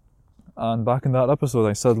 And back in that episode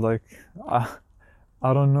I said, like,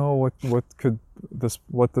 I don't know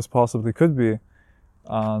what this possibly could be,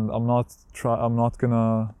 and I'm not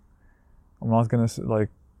gonna like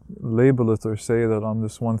label it or say that I'm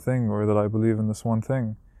this one thing or that I believe in this one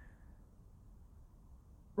thing.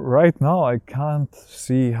 Right now I can't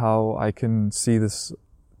see how I can see this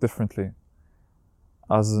differently,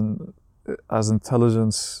 as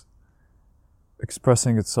intelligence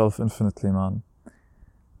expressing itself infinitely, man.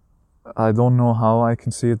 I don't know how I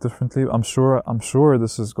can see it differently. I'm sure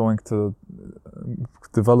this is going to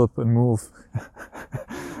develop and move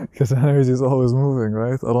because energy is always moving,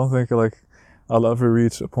 right? I don't think like I'll ever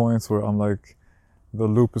reach a point where I'm like, the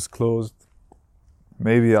loop is closed.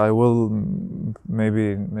 Maybe I will,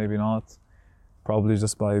 maybe not. Probably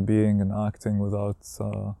just by being and acting without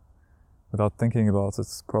thinking about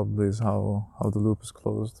it, probably is how the loop is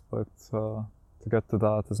closed. But to get to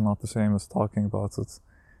that is not the same as talking about it.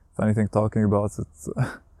 If anything, talking about it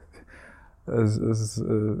is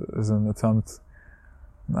an attempt,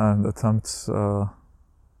 and attempts are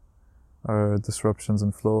disruptions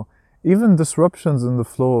in flow. Even disruptions in the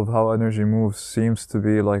flow of how energy moves seems to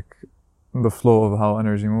be like the flow of how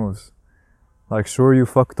energy moves. Like, sure, you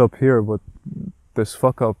fucked up here, but this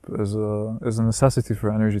fuck up is a necessity for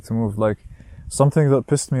energy to move. Like, something that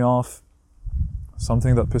pissed me off.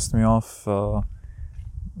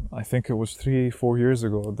 I think it was 3-4 years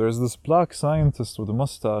ago. There's this black scientist with a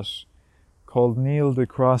mustache called Neil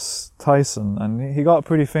deGrasse Tyson, and he got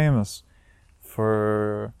pretty famous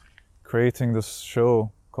for creating this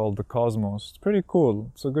show called The Cosmos. It's pretty cool.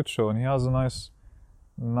 It's a good show, and he has a nice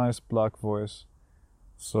black voice,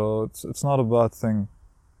 so it's not a bad thing.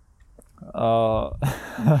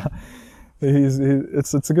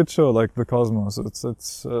 It's a good show, like The Cosmos.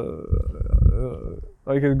 It's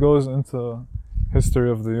like it goes into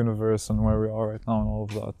history of the universe and where we are right now and all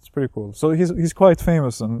of that. It's pretty cool. So he's quite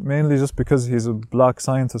famous, and mainly just because he's a black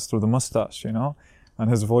scientist with a mustache, and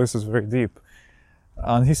his voice is very deep.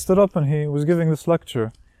 And he stood up and he was giving this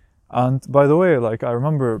lecture. And by the way, like, I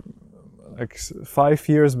remember, like, 5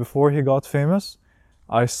 years before he got famous,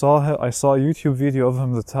 I saw a YouTube video of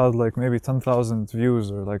him that had like maybe 10,000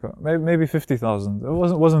 views, or like maybe 50,000. It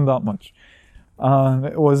wasn't that much, and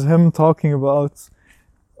it was him talking about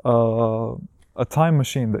a time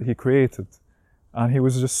machine that he created, and he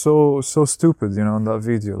was just so stupid, in that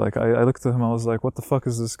video. Like, I looked at him, I was like, what the fuck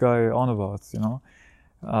is this guy on about,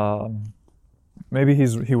 Maybe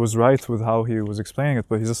he was right with how he was explaining it,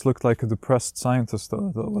 but he just looked like a depressed scientist that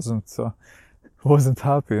wasn't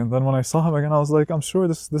happy. And then when I saw him again, I was like, I'm sure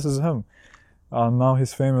this is him. And now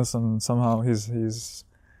he's famous, and somehow he's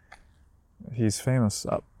famous.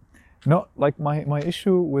 No, like, my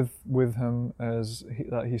issue with him is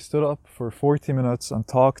that he stood up for 40 minutes and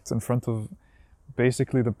talked in front of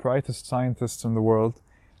basically the brightest scientists in the world,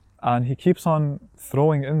 and he keeps on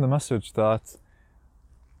throwing in the message that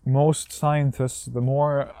most scientists, the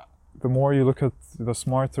more you look at the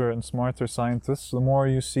smarter and smarter scientists, the more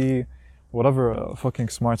you see whatever a fucking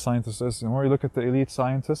smart scientist is, the more you look at the elite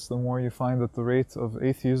scientists, the more you find that the rate of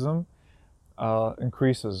atheism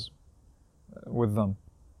increases with them.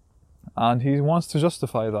 And he wants to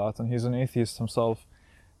justify that, and he's an atheist himself,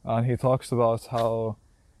 and he talks about how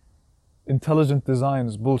intelligent design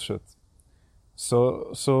is bullshit.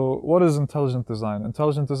 So what is intelligent design?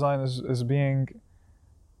 Intelligent design is being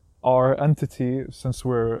our entity, since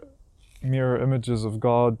we're mirror images of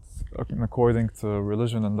God according to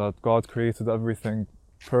religion, and that God created everything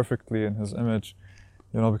perfectly in his image,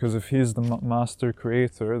 because if he's the master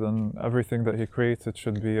creator, then everything that he created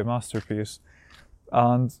should be a masterpiece.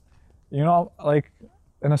 And like,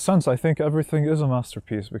 in a sense, I think everything is a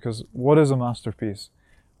masterpiece, because what is a masterpiece?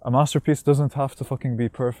 A masterpiece doesn't have to fucking be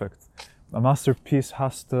perfect. A masterpiece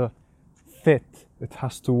has to fit, it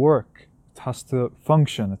has to work, it has to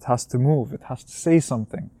function, it has to move, it has to say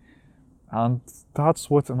something. And that's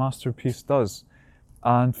what a masterpiece does.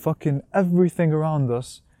 And fucking everything around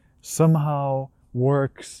us somehow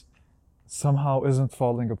works, somehow isn't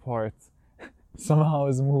falling apart, somehow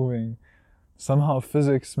is moving, somehow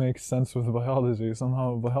physics makes sense with biology,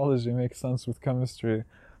 somehow biology makes sense with chemistry,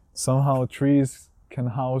 somehow trees can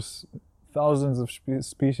house thousands of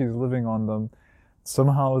species living on them,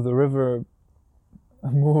 somehow the river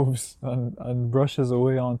moves and brushes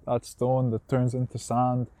away on that stone that turns into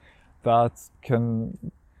sand, that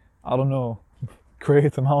can, I don't know,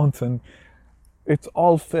 create a mountain. it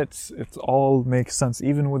all fits, it all makes sense,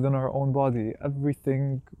 even within our own body.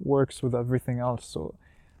 Everything works with everything else.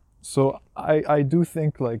 So I do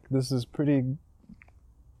think like this is pretty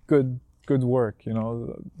good work, you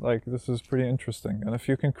know, like this is pretty interesting. And if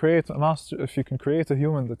you can create a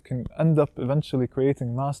human that can end up eventually creating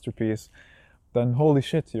a masterpiece, then holy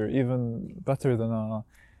shit, you're even better than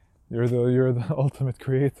you're the ultimate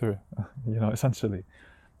creator, you know, essentially.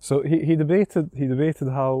 So he debated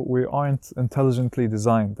how we aren't intelligently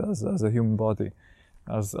designed as a human body,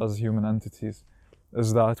 as human entities,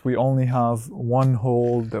 is that we only have one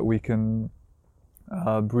hole that we can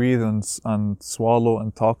breathe and swallow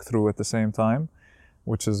and talk through at the same time,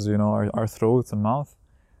 which is, you know, our throat and mouth.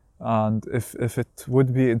 And if it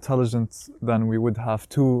would be intelligent, then we would have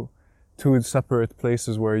two separate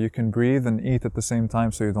places where you can breathe and eat at the same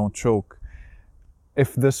time so you don't choke.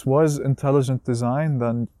 If this was intelligent design,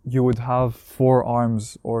 then you would have 4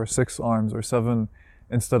 arms or 6 arms or 7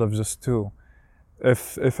 instead of just 2.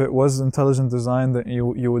 If it was intelligent design, then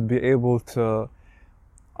you would be able to,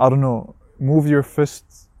 I don't know, move your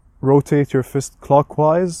fist, rotate your fist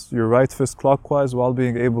clockwise, your right fist clockwise, while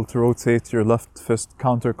being able to rotate your left fist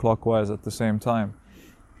counterclockwise at the same time.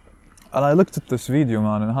 And I looked at this video,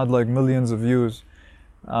 man, and it had like millions of views,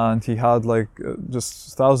 and he had like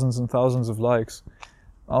just thousands and thousands of likes.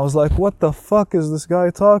 I was like, what the fuck is this guy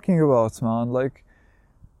talking about, man? Like,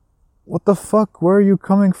 what the fuck? Where are you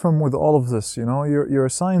coming from with all of this? You know, you're a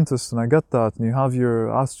scientist, and I get that, and you have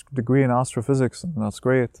your degree in astrophysics, and that's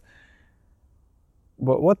great.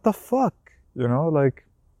 But what the fuck? You know, like,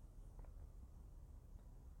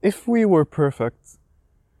 if we were perfect,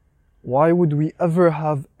 why would we ever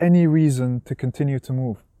have any reason to continue to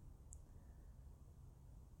move?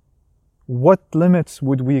 What limits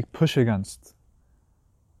would we push against?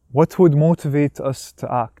 What would motivate us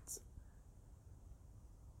to act?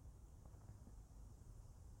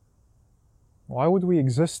 Why would we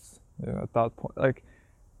exist at that point? Like,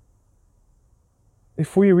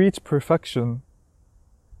 if we reach perfection,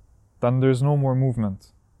 then there's no more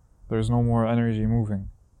movement. There's no more energy moving.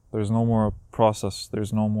 There's no more process.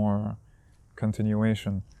 There's no more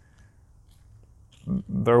continuation.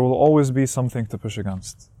 There will always be something to push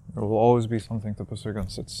against. There will always be something to push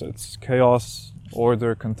against. It's chaos,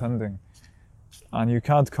 order, contending. And you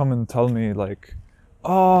can't come and tell me like,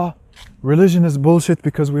 religion is bullshit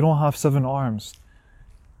because we don't have 7 arms.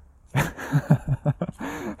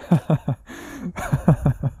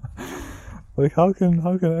 Like, how can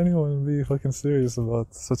anyone be fucking serious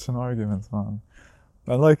about such an argument, man?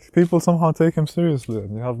 And like, people somehow take him seriously,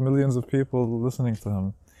 and you have millions of people listening to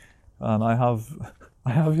him, and I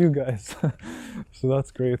have you guys. So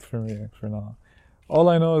that's great for me for now. All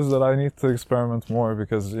I know is that I need to experiment more,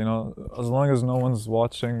 because, you know, as long as no one's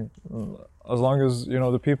watching, as long as, you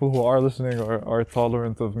know, the people who are listening are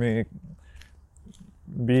tolerant of me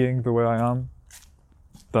being the way I am,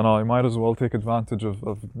 then I might as well take advantage of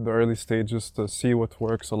the early stages to see what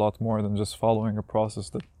works a lot more than just following a process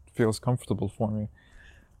that feels comfortable for me.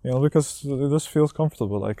 You know, because this feels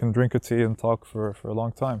comfortable. I can drink a tea and talk for a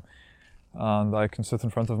long time. And I can sit in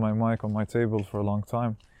front of my mic on my table for a long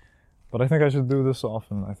time. But I think I should do this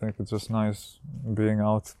often. I think it's just nice being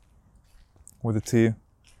out with a tea.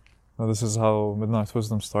 Now, this is how Midnight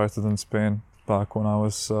Wisdom started in Spain, back when I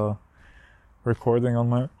was recording on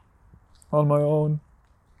my own.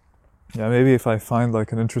 Yeah, maybe if I find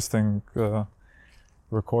like an interesting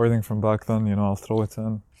recording from back then, you know, I'll throw it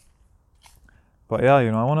in. But yeah,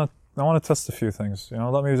 you know, I wanna test a few things. You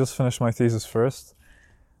know, let me just finish my thesis first.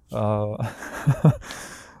 But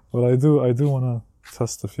I do wanna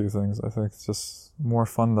test a few things. I think it's just more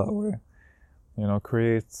fun that way. You know,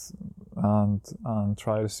 create and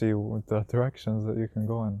try to see the directions that you can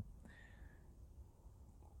go in.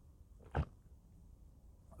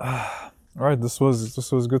 Alright, this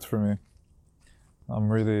was good for me. I'm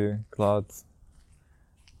really glad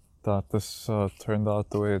that this turned out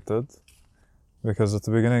the way it did. Because at the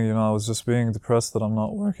beginning, you know, I was just being depressed that I'm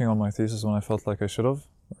not working on my thesis when I felt like I should have,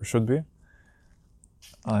 or should be.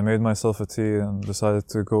 I made myself a tea and decided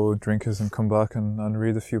to go drink it and come back and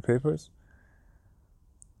read a few papers.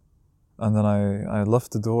 And then I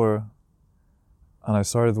left the door and I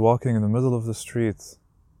started walking in the middle of the street,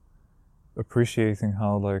 appreciating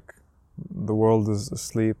how, like, the world is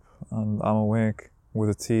asleep and I'm awake with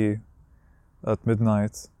a tea at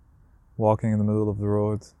midnight, walking in the middle of the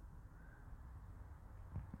road.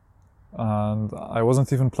 And I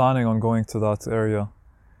wasn't even planning on going to that area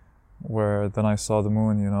where then I saw the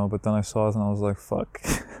moon, you know, but then I saw it and I was like, fuck,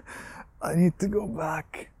 I need to go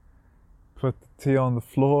back. Put the tea on the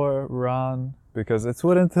floor, ran, because it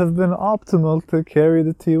wouldn't have been optimal to carry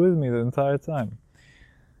the tea with me the entire time.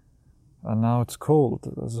 And now it's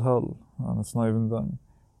cold as hell, and it's not even done.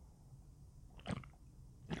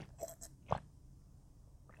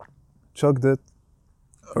 Chugged it.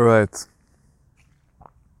 Alright.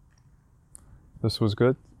 This was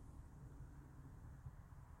good.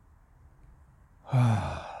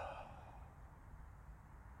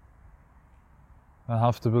 I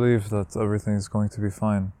have to believe that everything's going to be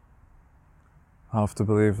fine. I have to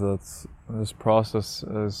believe that this process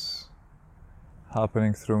is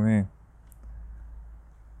happening through me.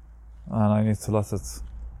 And I need to let it.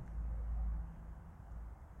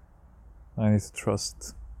 I need to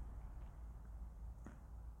trust.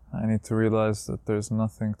 I need to realize that there's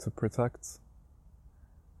nothing to protect.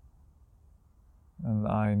 And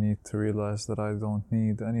I need to realize that I don't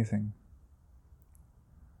need anything.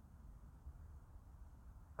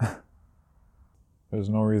 There's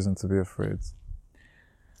no reason to be afraid.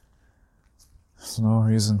 There's no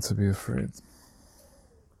reason to be afraid.